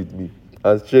stood with me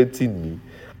and strengthened me,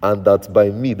 and that by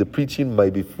me the preaching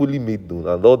might be fully made known,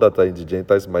 and all that are in the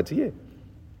Gentiles might hear.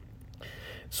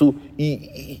 So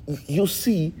you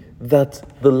see that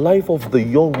the life of the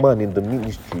young man in the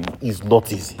ministry is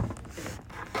not easy.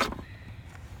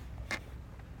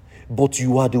 But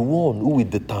you are the one who will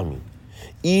determine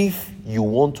if you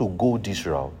want to go this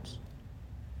route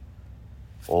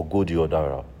or go the other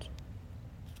route.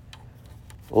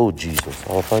 Oh, Jesus,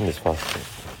 our time is fasting.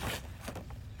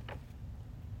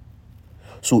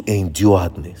 So endure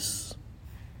hardness.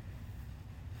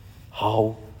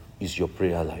 How is your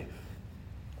prayer life?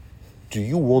 Do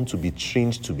you want to be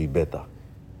trained to be better?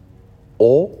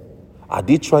 Or are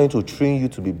they trying to train you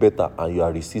to be better and you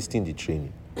are resisting the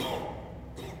training?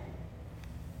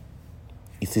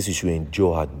 It says you should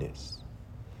endure hardness.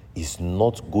 It's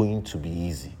not going to be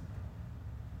easy.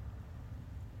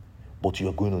 But you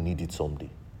are going to need it someday.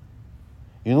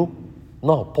 You know,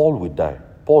 now Paul will die.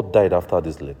 Paul died after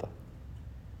this letter.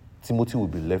 Timothy will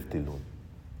be left alone.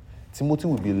 Timothy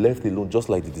will be left alone just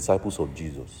like the disciples of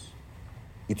Jesus.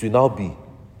 It will now be,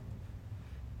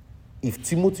 if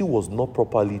Timothy was not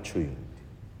properly trained,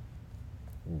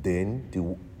 then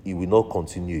he will not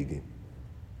continue again.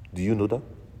 Do you know that?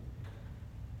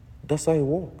 That's how it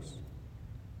works.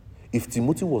 If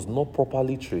Timothy was not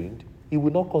properly trained, he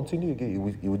will not continue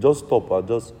again. He will just stop and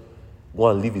just go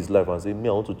and live his life and say, me,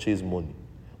 I want to chase money.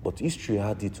 But history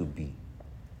had it to be.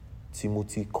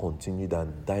 Timothy continued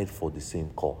and died for the same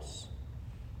cause.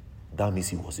 That means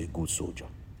he was a good soldier.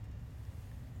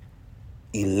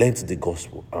 He learned the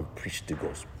gospel and preached the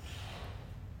gospel.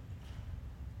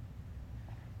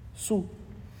 So,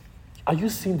 are you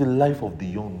seeing the life of the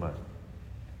young man?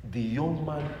 The young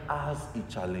man has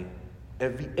a challenge.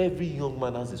 Every young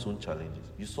man has his own challenges.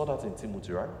 You saw that in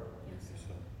Timothy, right? Yes,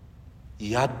 sir.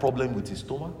 He had problem with his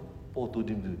stomach. Paul told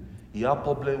him to. He had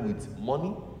problem with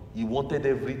money. He wanted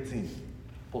everything.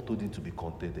 Paul told him to be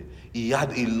contented. He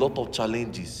had a lot of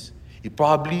challenges. He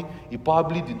probably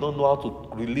did not know how to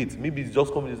relate. Maybe he's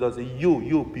just coming and say,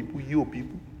 yo people.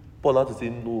 Paul had to say,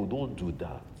 no, don't do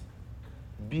that.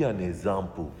 Be an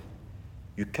example.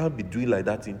 You can't be doing like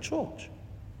that in church.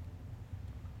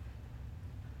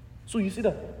 So you see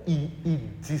that he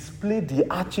displayed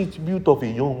the attribute of a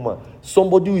young man.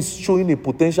 Somebody who is showing a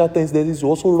potential tendency to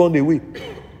also run away.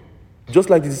 Just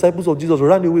like the disciples of Jesus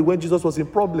ran away when Jesus was in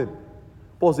problem.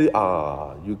 Paul said,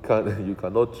 you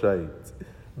cannot try it.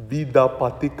 Be thou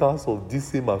partakers of this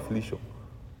same affliction.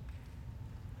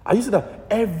 And you see that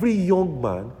every young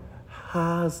man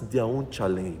has their own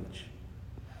challenge.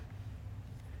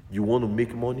 You want to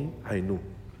make money? I know.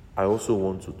 I also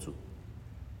want to too.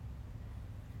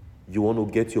 You want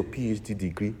to get your PhD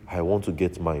degree? I want to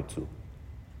get mine too.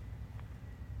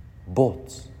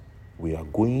 But we are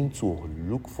going to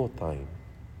look for time,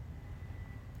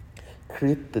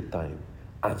 create the time,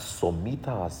 and submit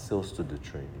ourselves to the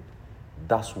training.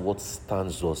 That's what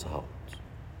stands us out.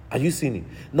 Are you seeing it?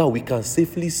 Now we can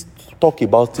safely talk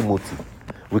about Timothy.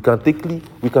 We can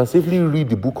safely read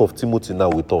the book of Timothy now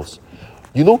with us.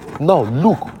 You know, now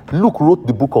Luke wrote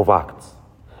the book of Acts.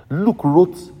 Luke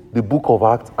wrote the book of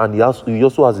Acts, and he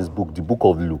also has his book, the book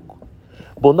of Luke.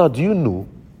 But now, do you know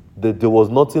that there was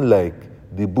nothing like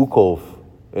the book of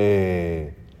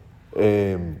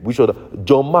which other?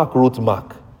 John Mark wrote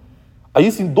Mark. Are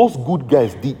you seeing those good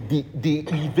guys? They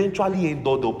eventually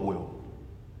ended up well.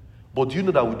 But do you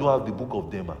know that we don't have the book of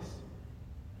Demas?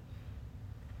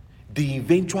 They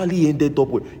eventually ended up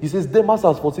well. He says, Demas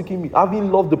has forsaken me, having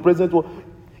loved the present world.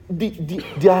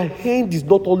 Their hand is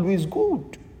not always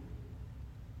good.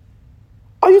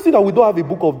 Are you seeing that we don't have a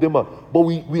book of Demas? But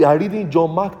we are reading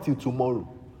John Mark till tomorrow.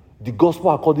 The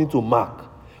gospel according to Mark.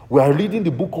 We are reading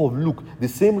the book of Luke. The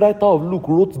same writer of Luke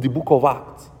wrote the book of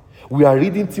Acts. We are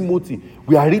reading Timothy.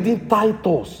 We are reading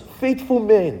Titus. Faithful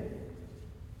men.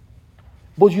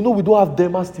 But you know we don't have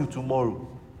Demas till tomorrow.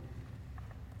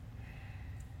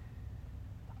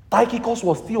 Tychicus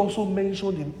was still also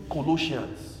mentioned in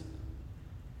Colossians.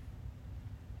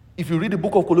 If you read the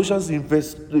book of Colossians in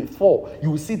verse 4,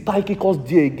 you will see Tychicus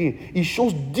there again. It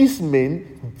shows these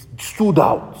men stood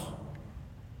out.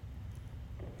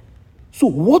 So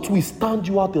what will stand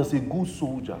you out as a good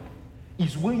soldier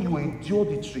is when you endure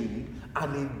the training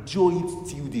and endure it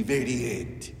till the very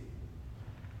end.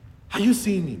 Are you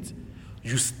seeing it?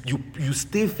 You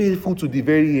stay faithful to the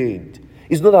very end.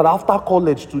 It's not that after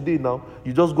college today now,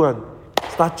 you just go and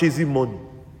start chasing money.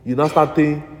 You now start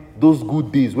paying those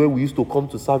good days when we used to come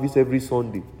to service every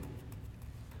Sunday.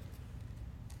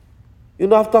 You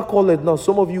know, after college now,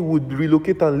 some of you would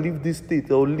relocate and leave this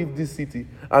state or leave this city.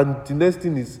 And the next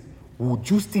thing is, would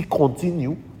you still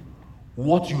continue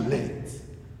what you learned?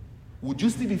 Would you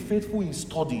still be faithful in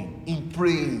studying, in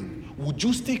praying? Would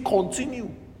you still continue?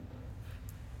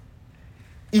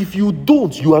 If you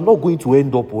don't, you are not going to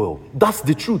end up well. That's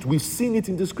the truth. We've seen it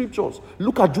in the scriptures.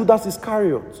 Look at Judas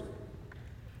Iscariot.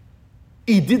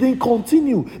 He didn't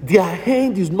continue. Their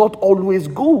hand is not always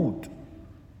good.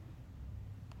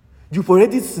 You've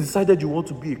already decided you want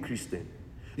to be a Christian.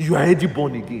 You are already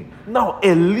born again. Now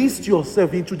enlist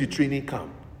yourself into the training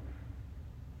camp.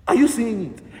 Are you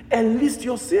seeing it? Enlist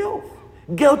yourself.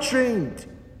 Get trained.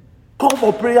 Come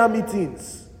for prayer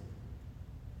meetings.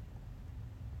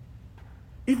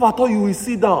 If I thought you will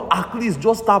sit down, at least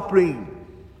just start praying.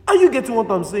 Are you getting what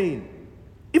I'm saying?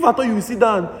 If I thought you will sit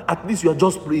down, at least you are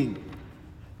just praying.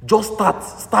 Just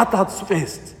start at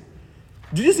first.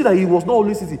 Did you see that he was not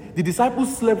always sitting? The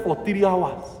disciples slept for 3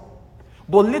 hours.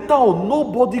 But later on,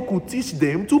 nobody could teach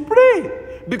them to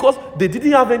pray. Because they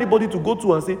didn't have anybody to go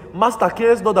to and say, Master,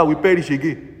 cares not that we perish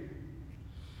again.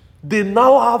 They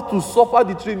now have to suffer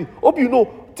the training. Hope you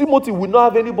know, Timothy will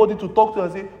not have anybody to talk to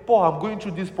and say, Paul, I'm going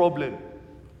through this problem.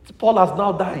 Paul has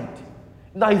now died.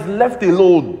 Now he's left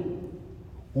alone.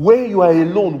 When you are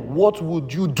alone, what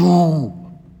would you do?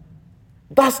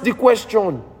 That's the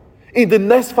question. In the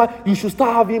next 5, you should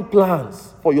start having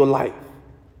plans for your life.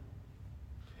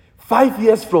 5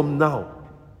 years from now,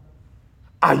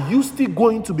 are you still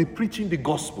going to be preaching the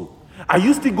gospel? Are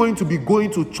you still going to be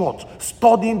going to church,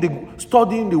 studying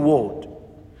the word?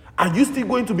 Are you still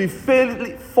going to be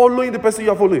following the person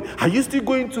you are following? Are you still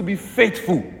going to be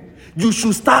faithful? You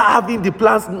should start having the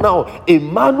plans now. A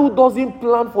man who doesn't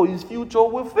plan for his future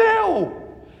will fail.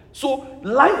 So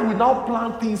life will now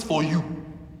plan things for you.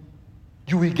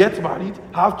 You will get married,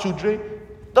 have children.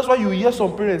 That's why you hear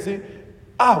some parents say,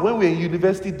 when we were in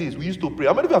university days, we used to pray.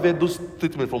 How many of you have heard those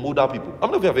statements from older people? How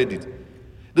many of you have heard it?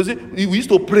 They say, we used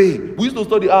to pray. We used to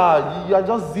study. You are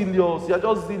just zealous. You are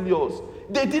just zealous.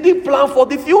 They didn't plan for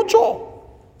the future.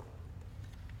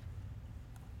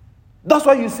 That's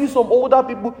why you see some older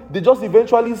people, they just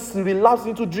eventually relapse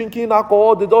into drinking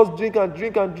alcohol. They just drink and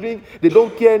drink and drink. They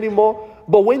don't care anymore.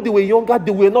 But when they were younger,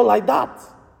 they were not like that.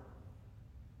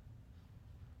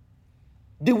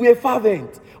 They were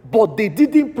fervent, but they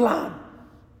didn't plan.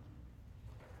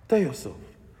 Tell yourself,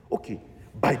 okay,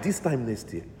 by this time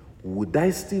next year, would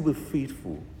I still be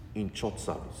faithful in church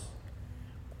service?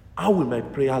 How will my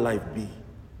prayer life be?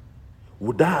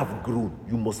 Would I have grown?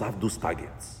 You must have those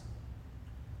targets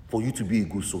for you to be a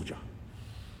good soldier.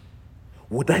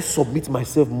 Would I submit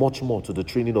myself much more to the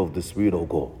training of the Spirit of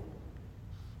God?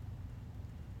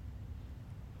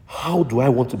 How do I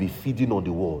want to be feeding on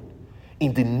the word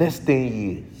in the next 10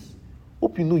 years?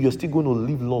 Hope you know you're still going to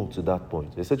live long to that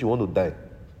point. They said you want to die.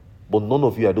 But none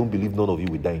of you, I don't believe none of you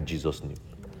will die in Jesus' name.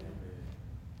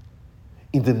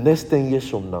 In the next 10 years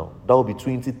from now, that will be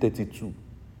 2032.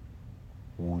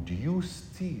 Would you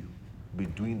still be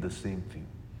doing the same thing?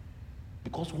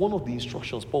 Because one of the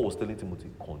instructions Paul was telling Timothy,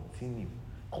 continue,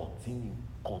 continue,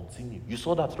 continue. You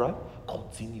saw that, right?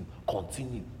 Continue,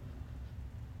 continue.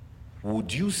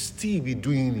 Would you still be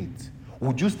doing it?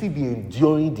 Would you still be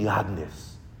enduring the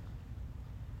hardness?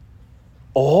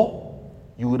 Or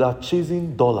you would have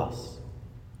chasing dollars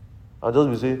and just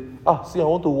be saying, see, I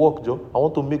want to work, Joe. I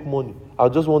want to make money. I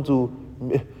just want to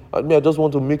make money. I just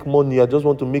want to make money. I just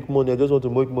want to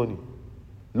make money.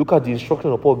 Look at the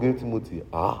instruction of Paul gave Timothy.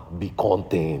 Be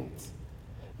content.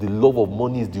 The love of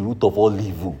money is the root of all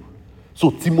evil. So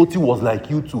Timothy was like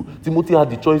you too. Timothy had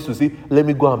the choice to say, let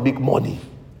me go and make money.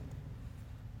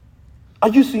 Are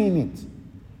you seeing it?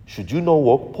 Should you not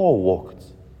work? Paul worked.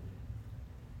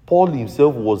 Paul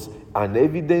himself was an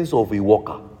evidence of a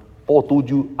worker. Paul told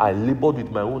you, I labored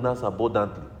with my own hands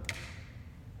abundantly.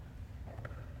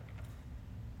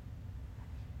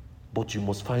 But you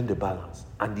must find the balance.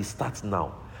 And it starts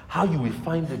now. How you will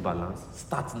find the balance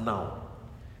starts now.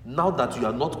 Now that you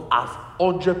are not as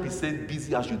 100%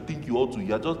 busy as you think you ought to.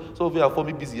 You are just, some of you are for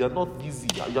me busy. You are not busy.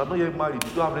 You are not yet married. You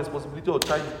don't have responsibility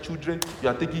of children you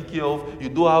are taking care of. You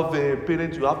don't have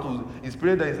parents you have to. It's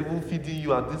parents that is even feeding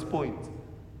you at this point.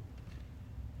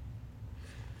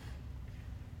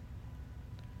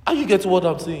 Are you getting what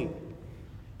I'm saying?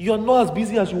 You are not as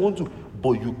busy as you want to.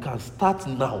 But you can start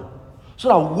now. So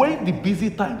that when the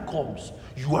busy time comes,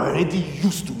 you are already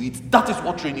used to it. That is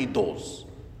what training does.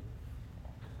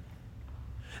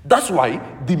 That's why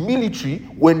the military,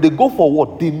 when they go for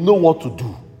war, they know what to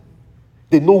do.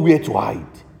 They know where to hide.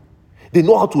 They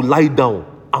know how to lie down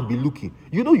and be looking.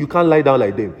 You know you can't lie down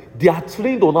like them. They are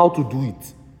trained on how to do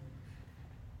it.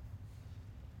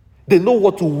 They know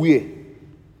what to wear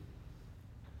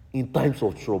in times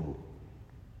of trouble.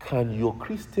 Can your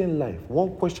Christian life,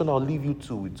 one question I'll leave you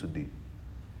to with today,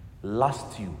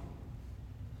 last you?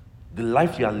 The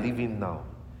life you are living now,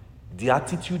 the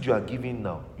attitude you are giving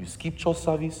now. You skip church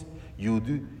service, you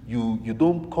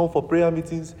don't come for prayer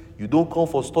meetings, you don't come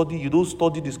for study, you don't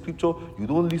study the scripture, you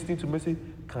don't listen to message.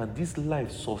 Can this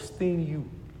life sustain you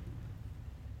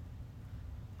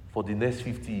for the next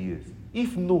 50 years?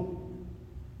 If no,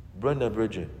 brother and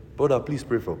brethren, brother, please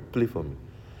play for me.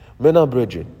 Men and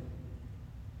brethren,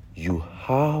 you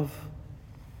have,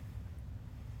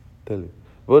 tell him,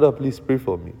 brother, please pray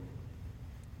for me.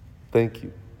 Thank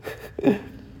you.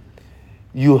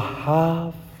 You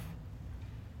have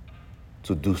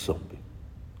to do something.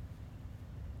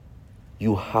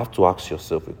 You have to ask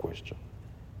yourself a question.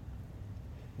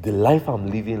 The life I'm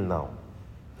living now,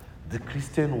 the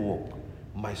Christian walk,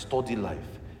 my study life,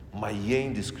 my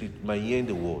hearing the script, my hearing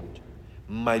the word,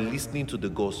 my listening to the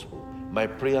gospel, my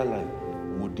prayer life,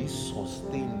 would this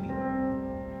sustain me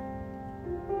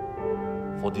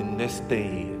for the next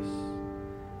 10 years?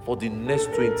 For the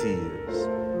next 20 years?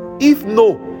 If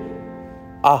no,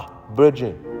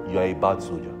 brethren, you are a bad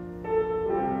soldier.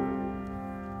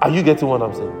 Are you getting what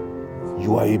I'm saying?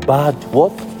 You are a bad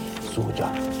what? Soldier.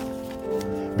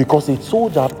 Because a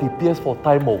soldier prepares for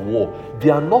time of war. They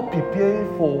are not preparing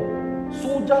for,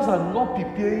 soldiers are not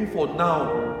preparing for now.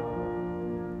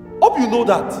 Hope you know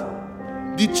that.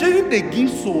 The training they give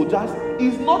soldiers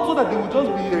is not so that they will just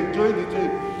be enjoying the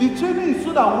training. The training is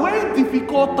so that when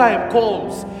difficult time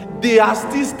comes, they are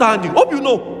still standing. Hope you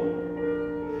know.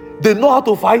 They know how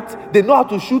to fight. They know how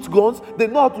to shoot guns. They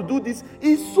know how to do this.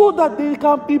 It's so that they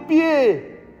can prepare.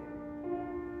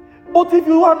 But if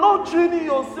you are not training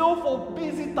yourself for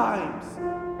busy times,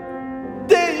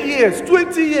 10 years,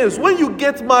 20 years, when you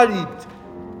get married,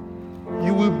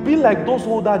 you will be like those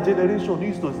older generation who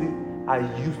used to say, I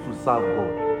used to serve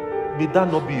God. May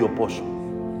that not be your portion.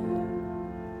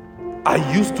 I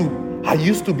used to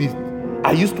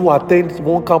attend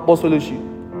one campus fellowship.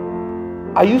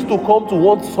 I used to come to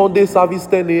one Sunday service,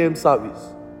 10 a.m.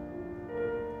 service.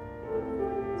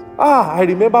 I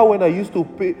remember when I used to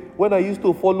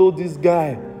follow this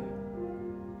guy.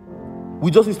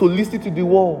 We just used to listen to the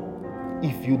word.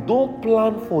 If you don't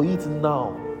plan for it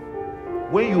now,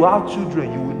 when you have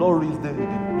children, you will not raise them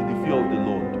in the fear of the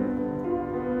Lord.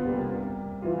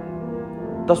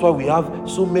 That's why we have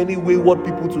so many wayward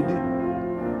people today.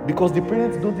 Because the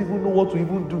parents don't even know what to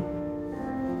even do.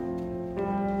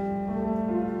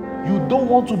 You don't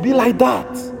want to be like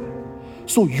that.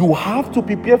 So you have to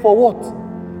prepare for what?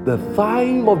 The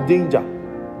time of danger.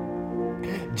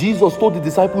 Jesus told the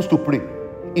disciples to pray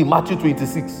in Matthew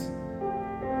 26.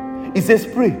 He says,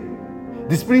 pray.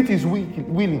 The spirit is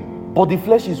willing, but the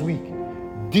flesh is weak.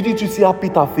 Didn't you see how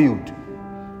Peter failed?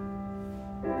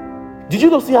 Did you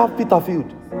not see how Peter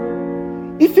failed?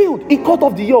 He failed. He cut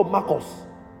off the ear of Marcus.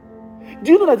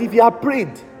 Do you know that if he had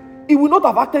prayed, he would not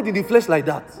have acted in the flesh like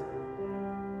that?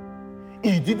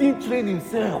 He didn't train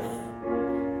himself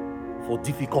for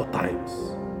difficult times.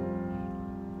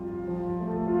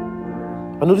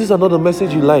 I know this is another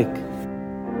message you like.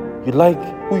 You like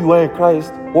who you are in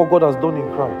Christ, what God has done in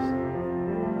Christ.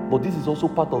 But this is also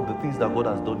part of the things that God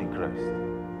has done in Christ.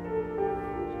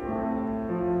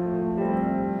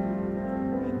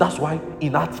 That's why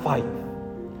in Acts 5,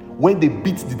 when they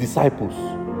beat the disciples,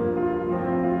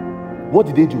 what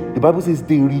did they do? The Bible says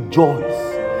they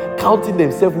rejoice, counting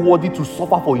themselves worthy to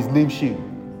suffer for his name's sake.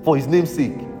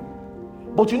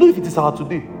 But you know, if it is our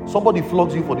today, somebody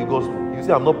flogs you for the gospel, you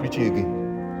say, I'm not preaching again.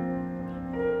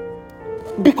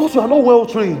 Because you are not well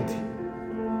trained.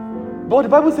 But the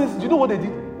Bible says, do you know what they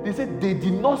did? They said they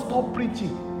did not stop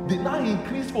preaching. They now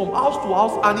increased from house to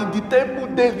house and in the temple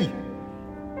daily.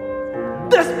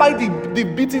 Despite the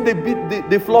beating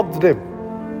they flogged them.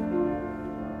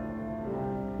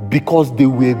 Because they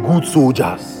were good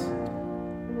soldiers.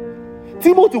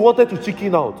 Timothy wanted to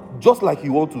chicken out, just like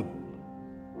you want to.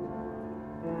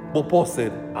 But Paul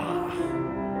said,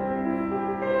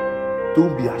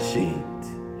 don't be ashamed.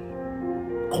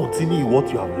 Continue what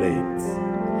you have learned.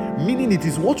 Meaning it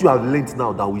is what you have learned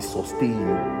now that will sustain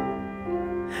you.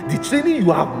 The training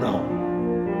you have now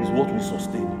is what will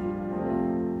sustain you.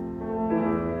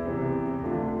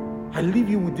 I leave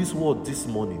you with this word this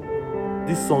morning,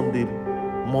 this Sunday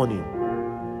morning,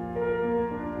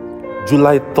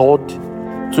 July 3rd,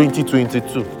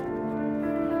 2022.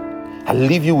 I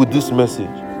leave you with this message.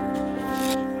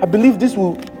 I believe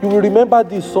you will remember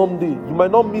this someday. You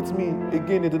might not meet me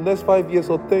again in the next 5 years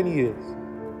or 10 years.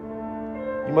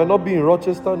 You might not be in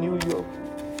Rochester, New York.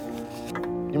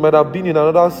 You might have been in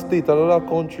another state, another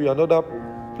country, another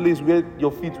place where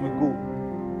your feet will go.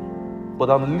 But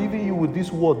I'm leaving you with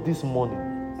this word this morning.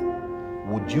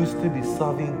 Would you still be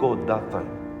serving God that time?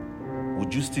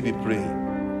 Would you still be praying?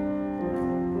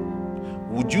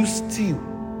 Would you still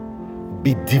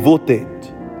be devoted?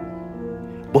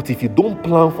 But if you don't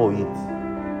plan for it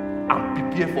and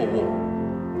prepare for war,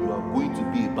 you are going to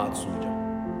be a bad soldier.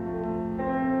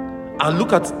 And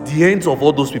look at the ends of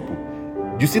all those people.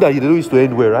 You see that they don't used to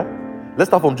end well, right? Let's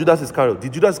start from Judas Iscariot.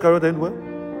 Did Judas Iscariot end well?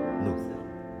 No.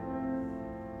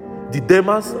 Did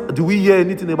Demas, do we hear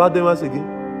anything about Demas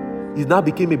again? It now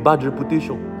became a bad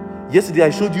reputation. Yesterday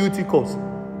I showed you Eutychus.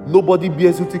 Nobody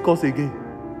bears Eutychus again.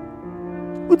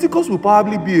 Eutychus will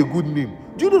probably be a good name.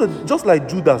 Do you know that just like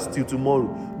Judas till tomorrow,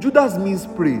 Judas means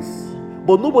praise,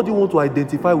 but nobody wants to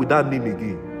identify with that name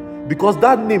again, because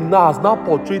that name now has now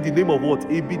portrayed the name of what?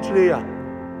 A betrayer.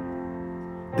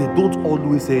 They don't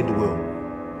always end well.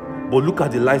 But look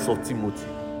at the lives of Timothy.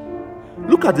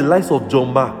 Look at the lives of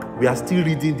John Mark. We are still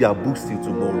reading their books till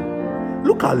tomorrow.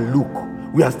 Look at Luke.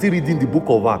 We are still reading the book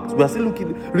of Acts. We are still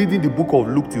reading the book of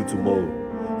Luke till tomorrow.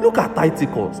 Look at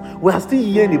Tychicus. We are still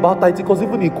hearing about Tychicus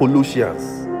even in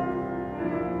Colossians.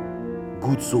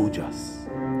 Good soldiers.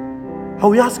 I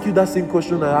will ask you that same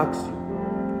question I asked you.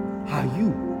 Are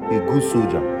you a good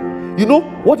soldier? You know,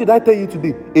 what did I tell you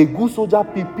today? A good soldier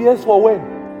prepares for when?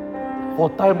 For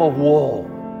time of war.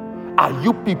 Are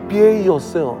you preparing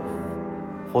yourself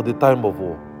for the time of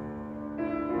war?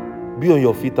 Be on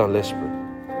your feet and let's pray.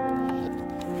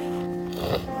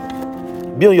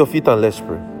 Be on your feet and let's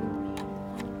pray.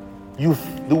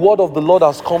 The word of the Lord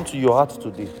has come to your heart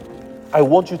today. I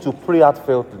want you to pray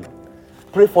heartfeltly.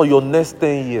 Pray for your next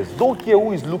 10 years. Don't care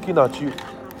who is looking at you.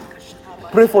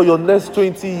 Pray for your next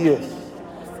 20 years.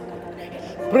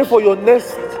 Pray for your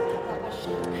next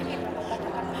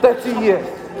 30 years.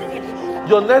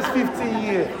 Your next 15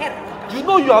 years. You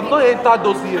know you have not entered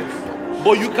those years,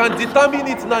 but you can determine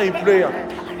it now in prayer.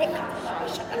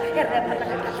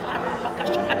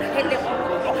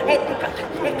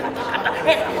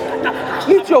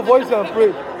 Lift your voice and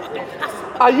pray.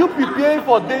 Are you preparing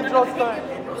for dangerous times?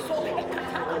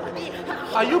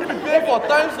 Are you preparing for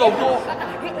times of war?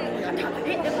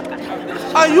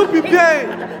 Are you preparing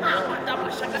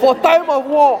for time of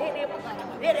war?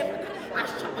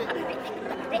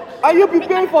 Are you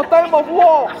preparing for time of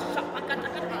war?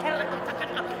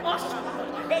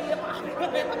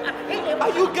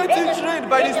 Are you getting trained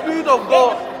by the Spirit of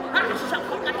God?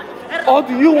 Or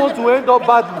do you want to end up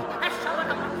badly?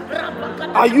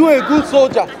 Are you a good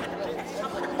soldier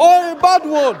or a bad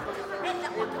one?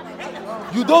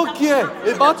 You don't care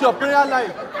about your prayer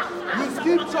life. You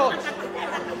skip church.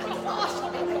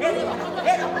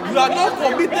 You are not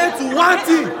committed to one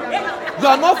thing. You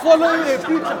are not following a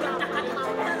preacher.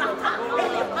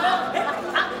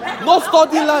 No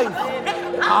study life.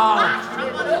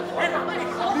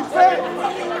 Prepare.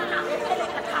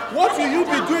 What will you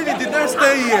be doing in the next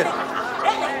 10 years?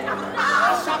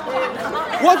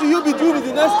 What will you be doing in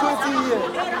the next 20 years?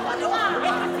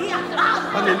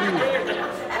 Hallelujah.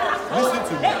 Listen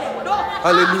to me.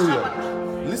 Hallelujah.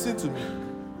 Listen to me.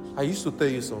 I used to tell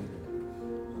you something.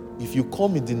 If you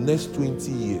come in the next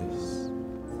 20 years,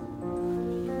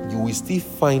 you will still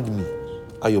find me,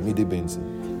 Ayomide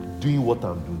Benson, doing what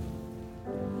I'm doing.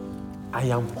 I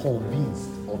am convinced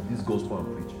of this gospel I'm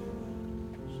preaching.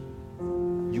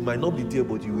 You might not be there,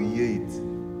 but you will hear it.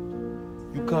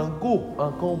 You can go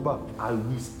and come back. I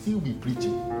will still be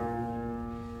preaching.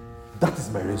 That is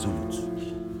my resolute.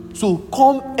 So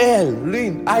come hell,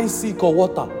 rain, ice, or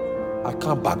water, I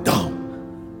can't back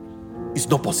down. It's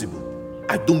not possible.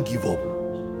 I don't give up.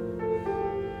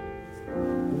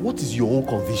 What is your own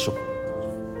conviction?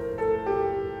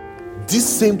 This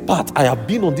same path, I have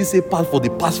been on this same path for the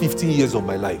past 15 years of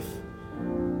my life.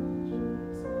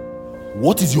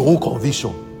 What is your own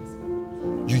conviction?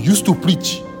 You used to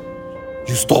preach,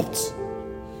 you stopped.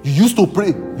 You used to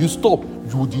pray, you stopped.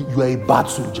 You are a bad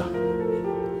soldier.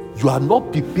 You are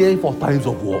not preparing for times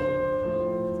of war.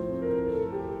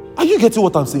 Are you getting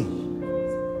what I'm saying?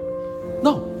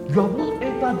 Now, you have not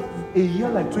entered a year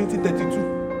like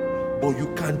 2032, but you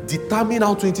can determine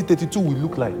how 2032 will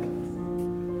look like.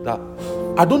 That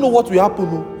I don't know what will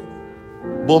happen,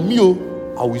 but me,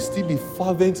 I will still be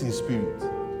fervent in spirit,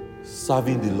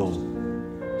 serving the Lord.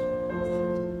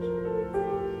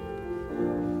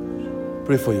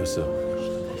 Pray for yourself.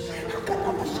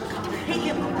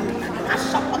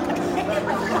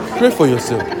 Pray for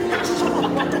yourself.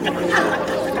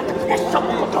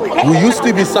 Will you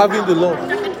still be serving the Lord?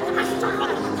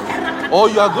 Or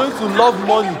you are going to love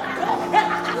money?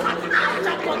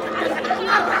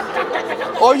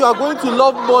 Or you are going to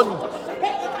love money?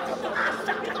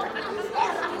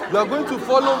 You are going to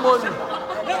follow money?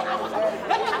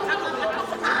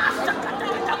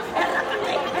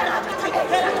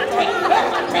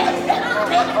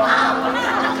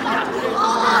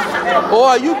 Or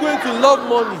are you going to love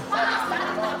money?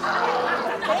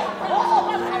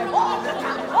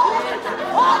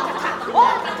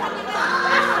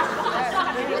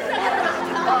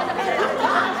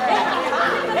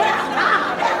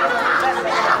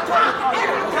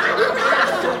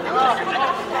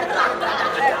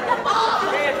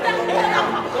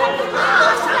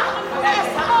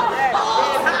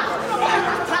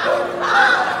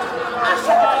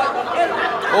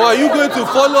 Or are you going to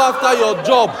follow after your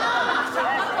job?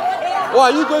 Or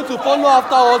are you going to follow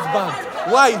after husband,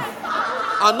 wife,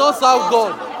 and not serve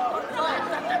God?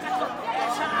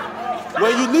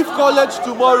 When you leave college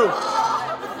tomorrow,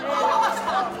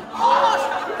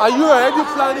 are you already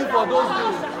planning for those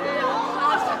days?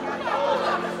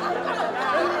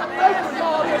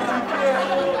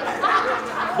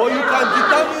 But you can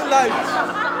determine life.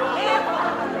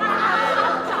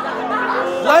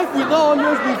 Life will not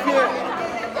always be fair.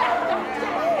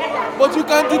 But you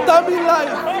can determine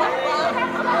life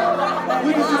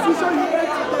with the decision you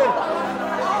make today.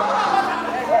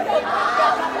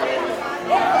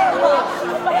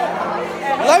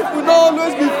 Life will not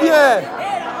always be fair.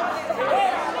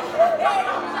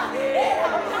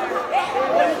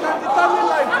 But you can determine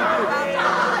life today.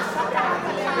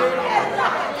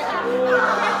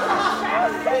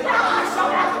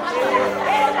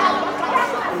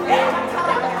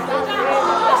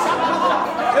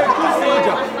 A good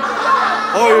soldier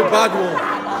or a bad one.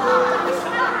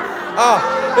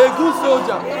 A good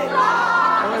soldier.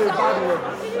 Or a bad one.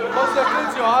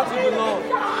 Consecrate your heart to the Lord.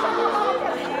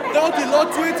 Tell the Lord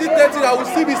 2030 I will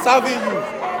still be serving you.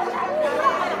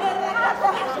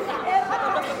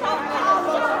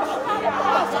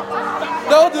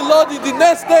 Tell the Lord in the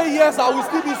next 10 years I will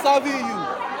still be serving you.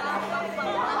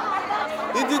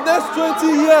 In the next 20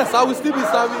 years I will still be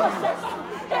serving you.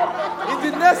 In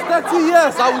the next 30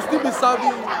 years I will still be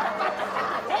serving you.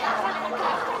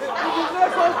 In the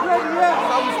next 100 years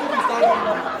I will still be serving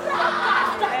you.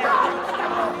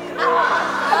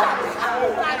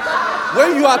 When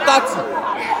you are 30,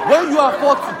 when you are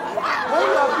 40, when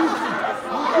you are 50,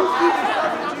 you still be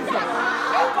serving Jesus.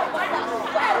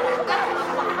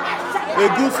 A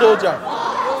good soldier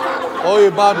or a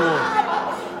bad one?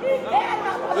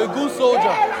 A good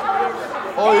soldier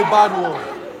or a bad one?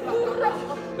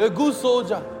 A good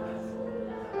soldier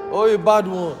or a bad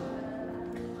one?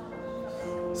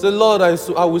 Say, Lord, I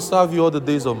will serve you all the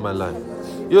days of my life.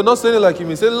 You're not saying it like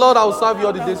me. Say, Lord, I will serve you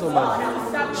all the days of my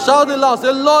life. Shout it loud.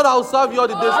 Say, Lord, I will serve you all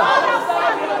the days of my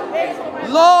life.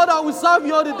 Lord, I will serve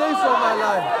you all the days of my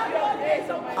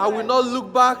life. I will not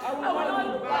look back.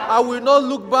 I will not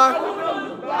look back.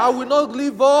 I will not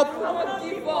give up.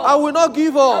 I will not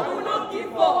give up.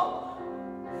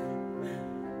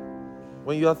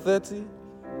 When you are 30,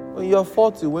 when you are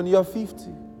 40, when you are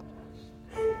 50,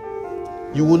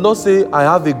 you will not say, I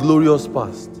have a glorious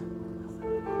past.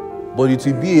 But it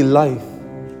will be a life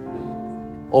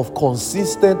of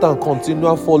consistent and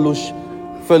continual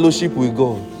fellowship with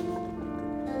God.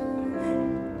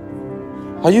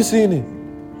 Are you seeing it?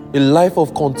 A life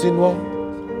of continual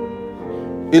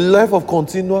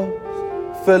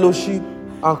fellowship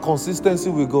and consistency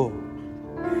with God.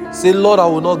 Say, Lord, I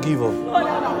will not give up.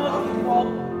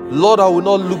 Lord, I will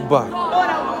not look back.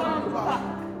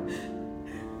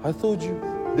 I told you,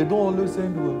 they don't always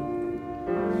end well.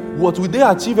 What will they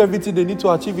achieve everything they need to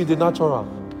achieve in the natural?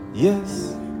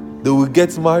 Yes. They will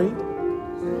get married.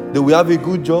 They will have a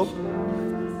good job.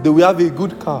 They will have a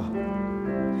good car.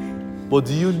 But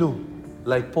do you know,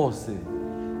 like Paul said,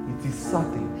 it is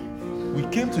certain. We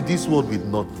came to this world with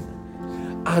nothing.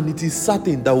 And it is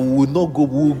certain that we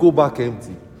will go back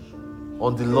empty.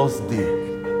 On the last day,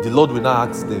 the Lord will not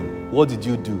ask them, what did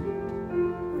you do?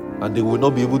 And they will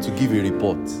not be able to give a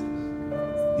report.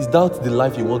 Is that the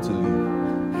life you want to live?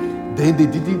 Then they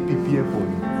didn't prepare for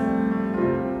you.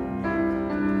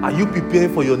 Are you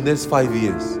preparing for your next 5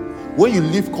 years? When you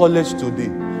leave college today,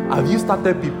 have you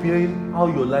started preparing how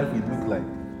your life will look like?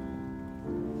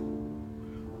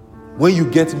 When you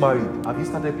get married, have you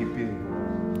started preparing?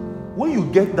 When you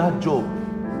get that job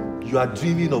you are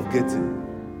dreaming of getting,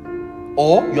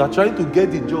 or you are trying to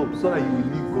get the job so that you will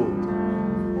leave God,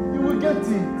 you will get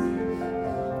it,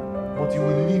 but you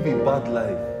will live a bad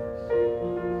life.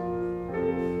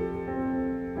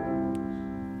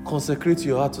 Consecrate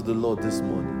your heart to the Lord this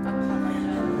morning.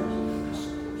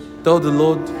 Tell the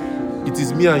Lord, it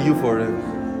is me and you forever.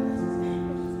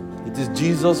 It is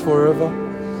Jesus forever.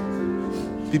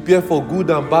 Prepare for good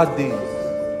and bad days.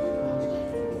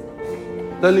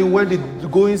 Tell him when the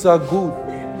goings are good,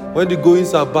 when the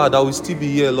goings are bad, I will still be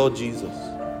here, Lord Jesus.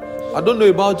 I don't know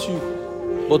about you,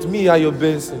 but me, I your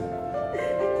blessing.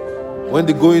 When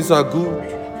the goings are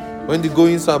good, when the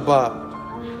goings are bad,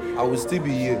 I will still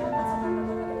be here.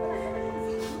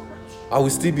 I will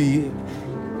still be here.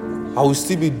 I will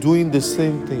still be doing the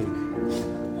same thing.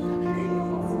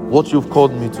 What you've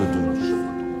called me to do.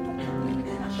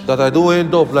 That I don't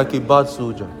end up like a bad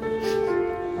soldier.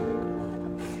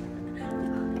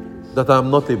 That I'm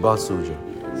not a bad soldier.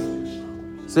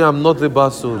 Say, I'm not a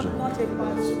bad soldier.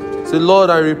 Say, Lord,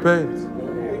 I repent.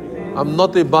 I'm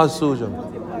not a bad soldier.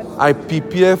 I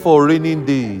prepare for raining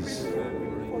days.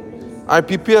 I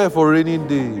prepare for raining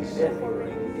days.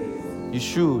 You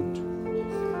should.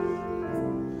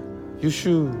 You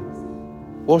should.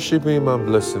 Worship him and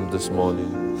bless him this morning.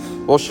 Worship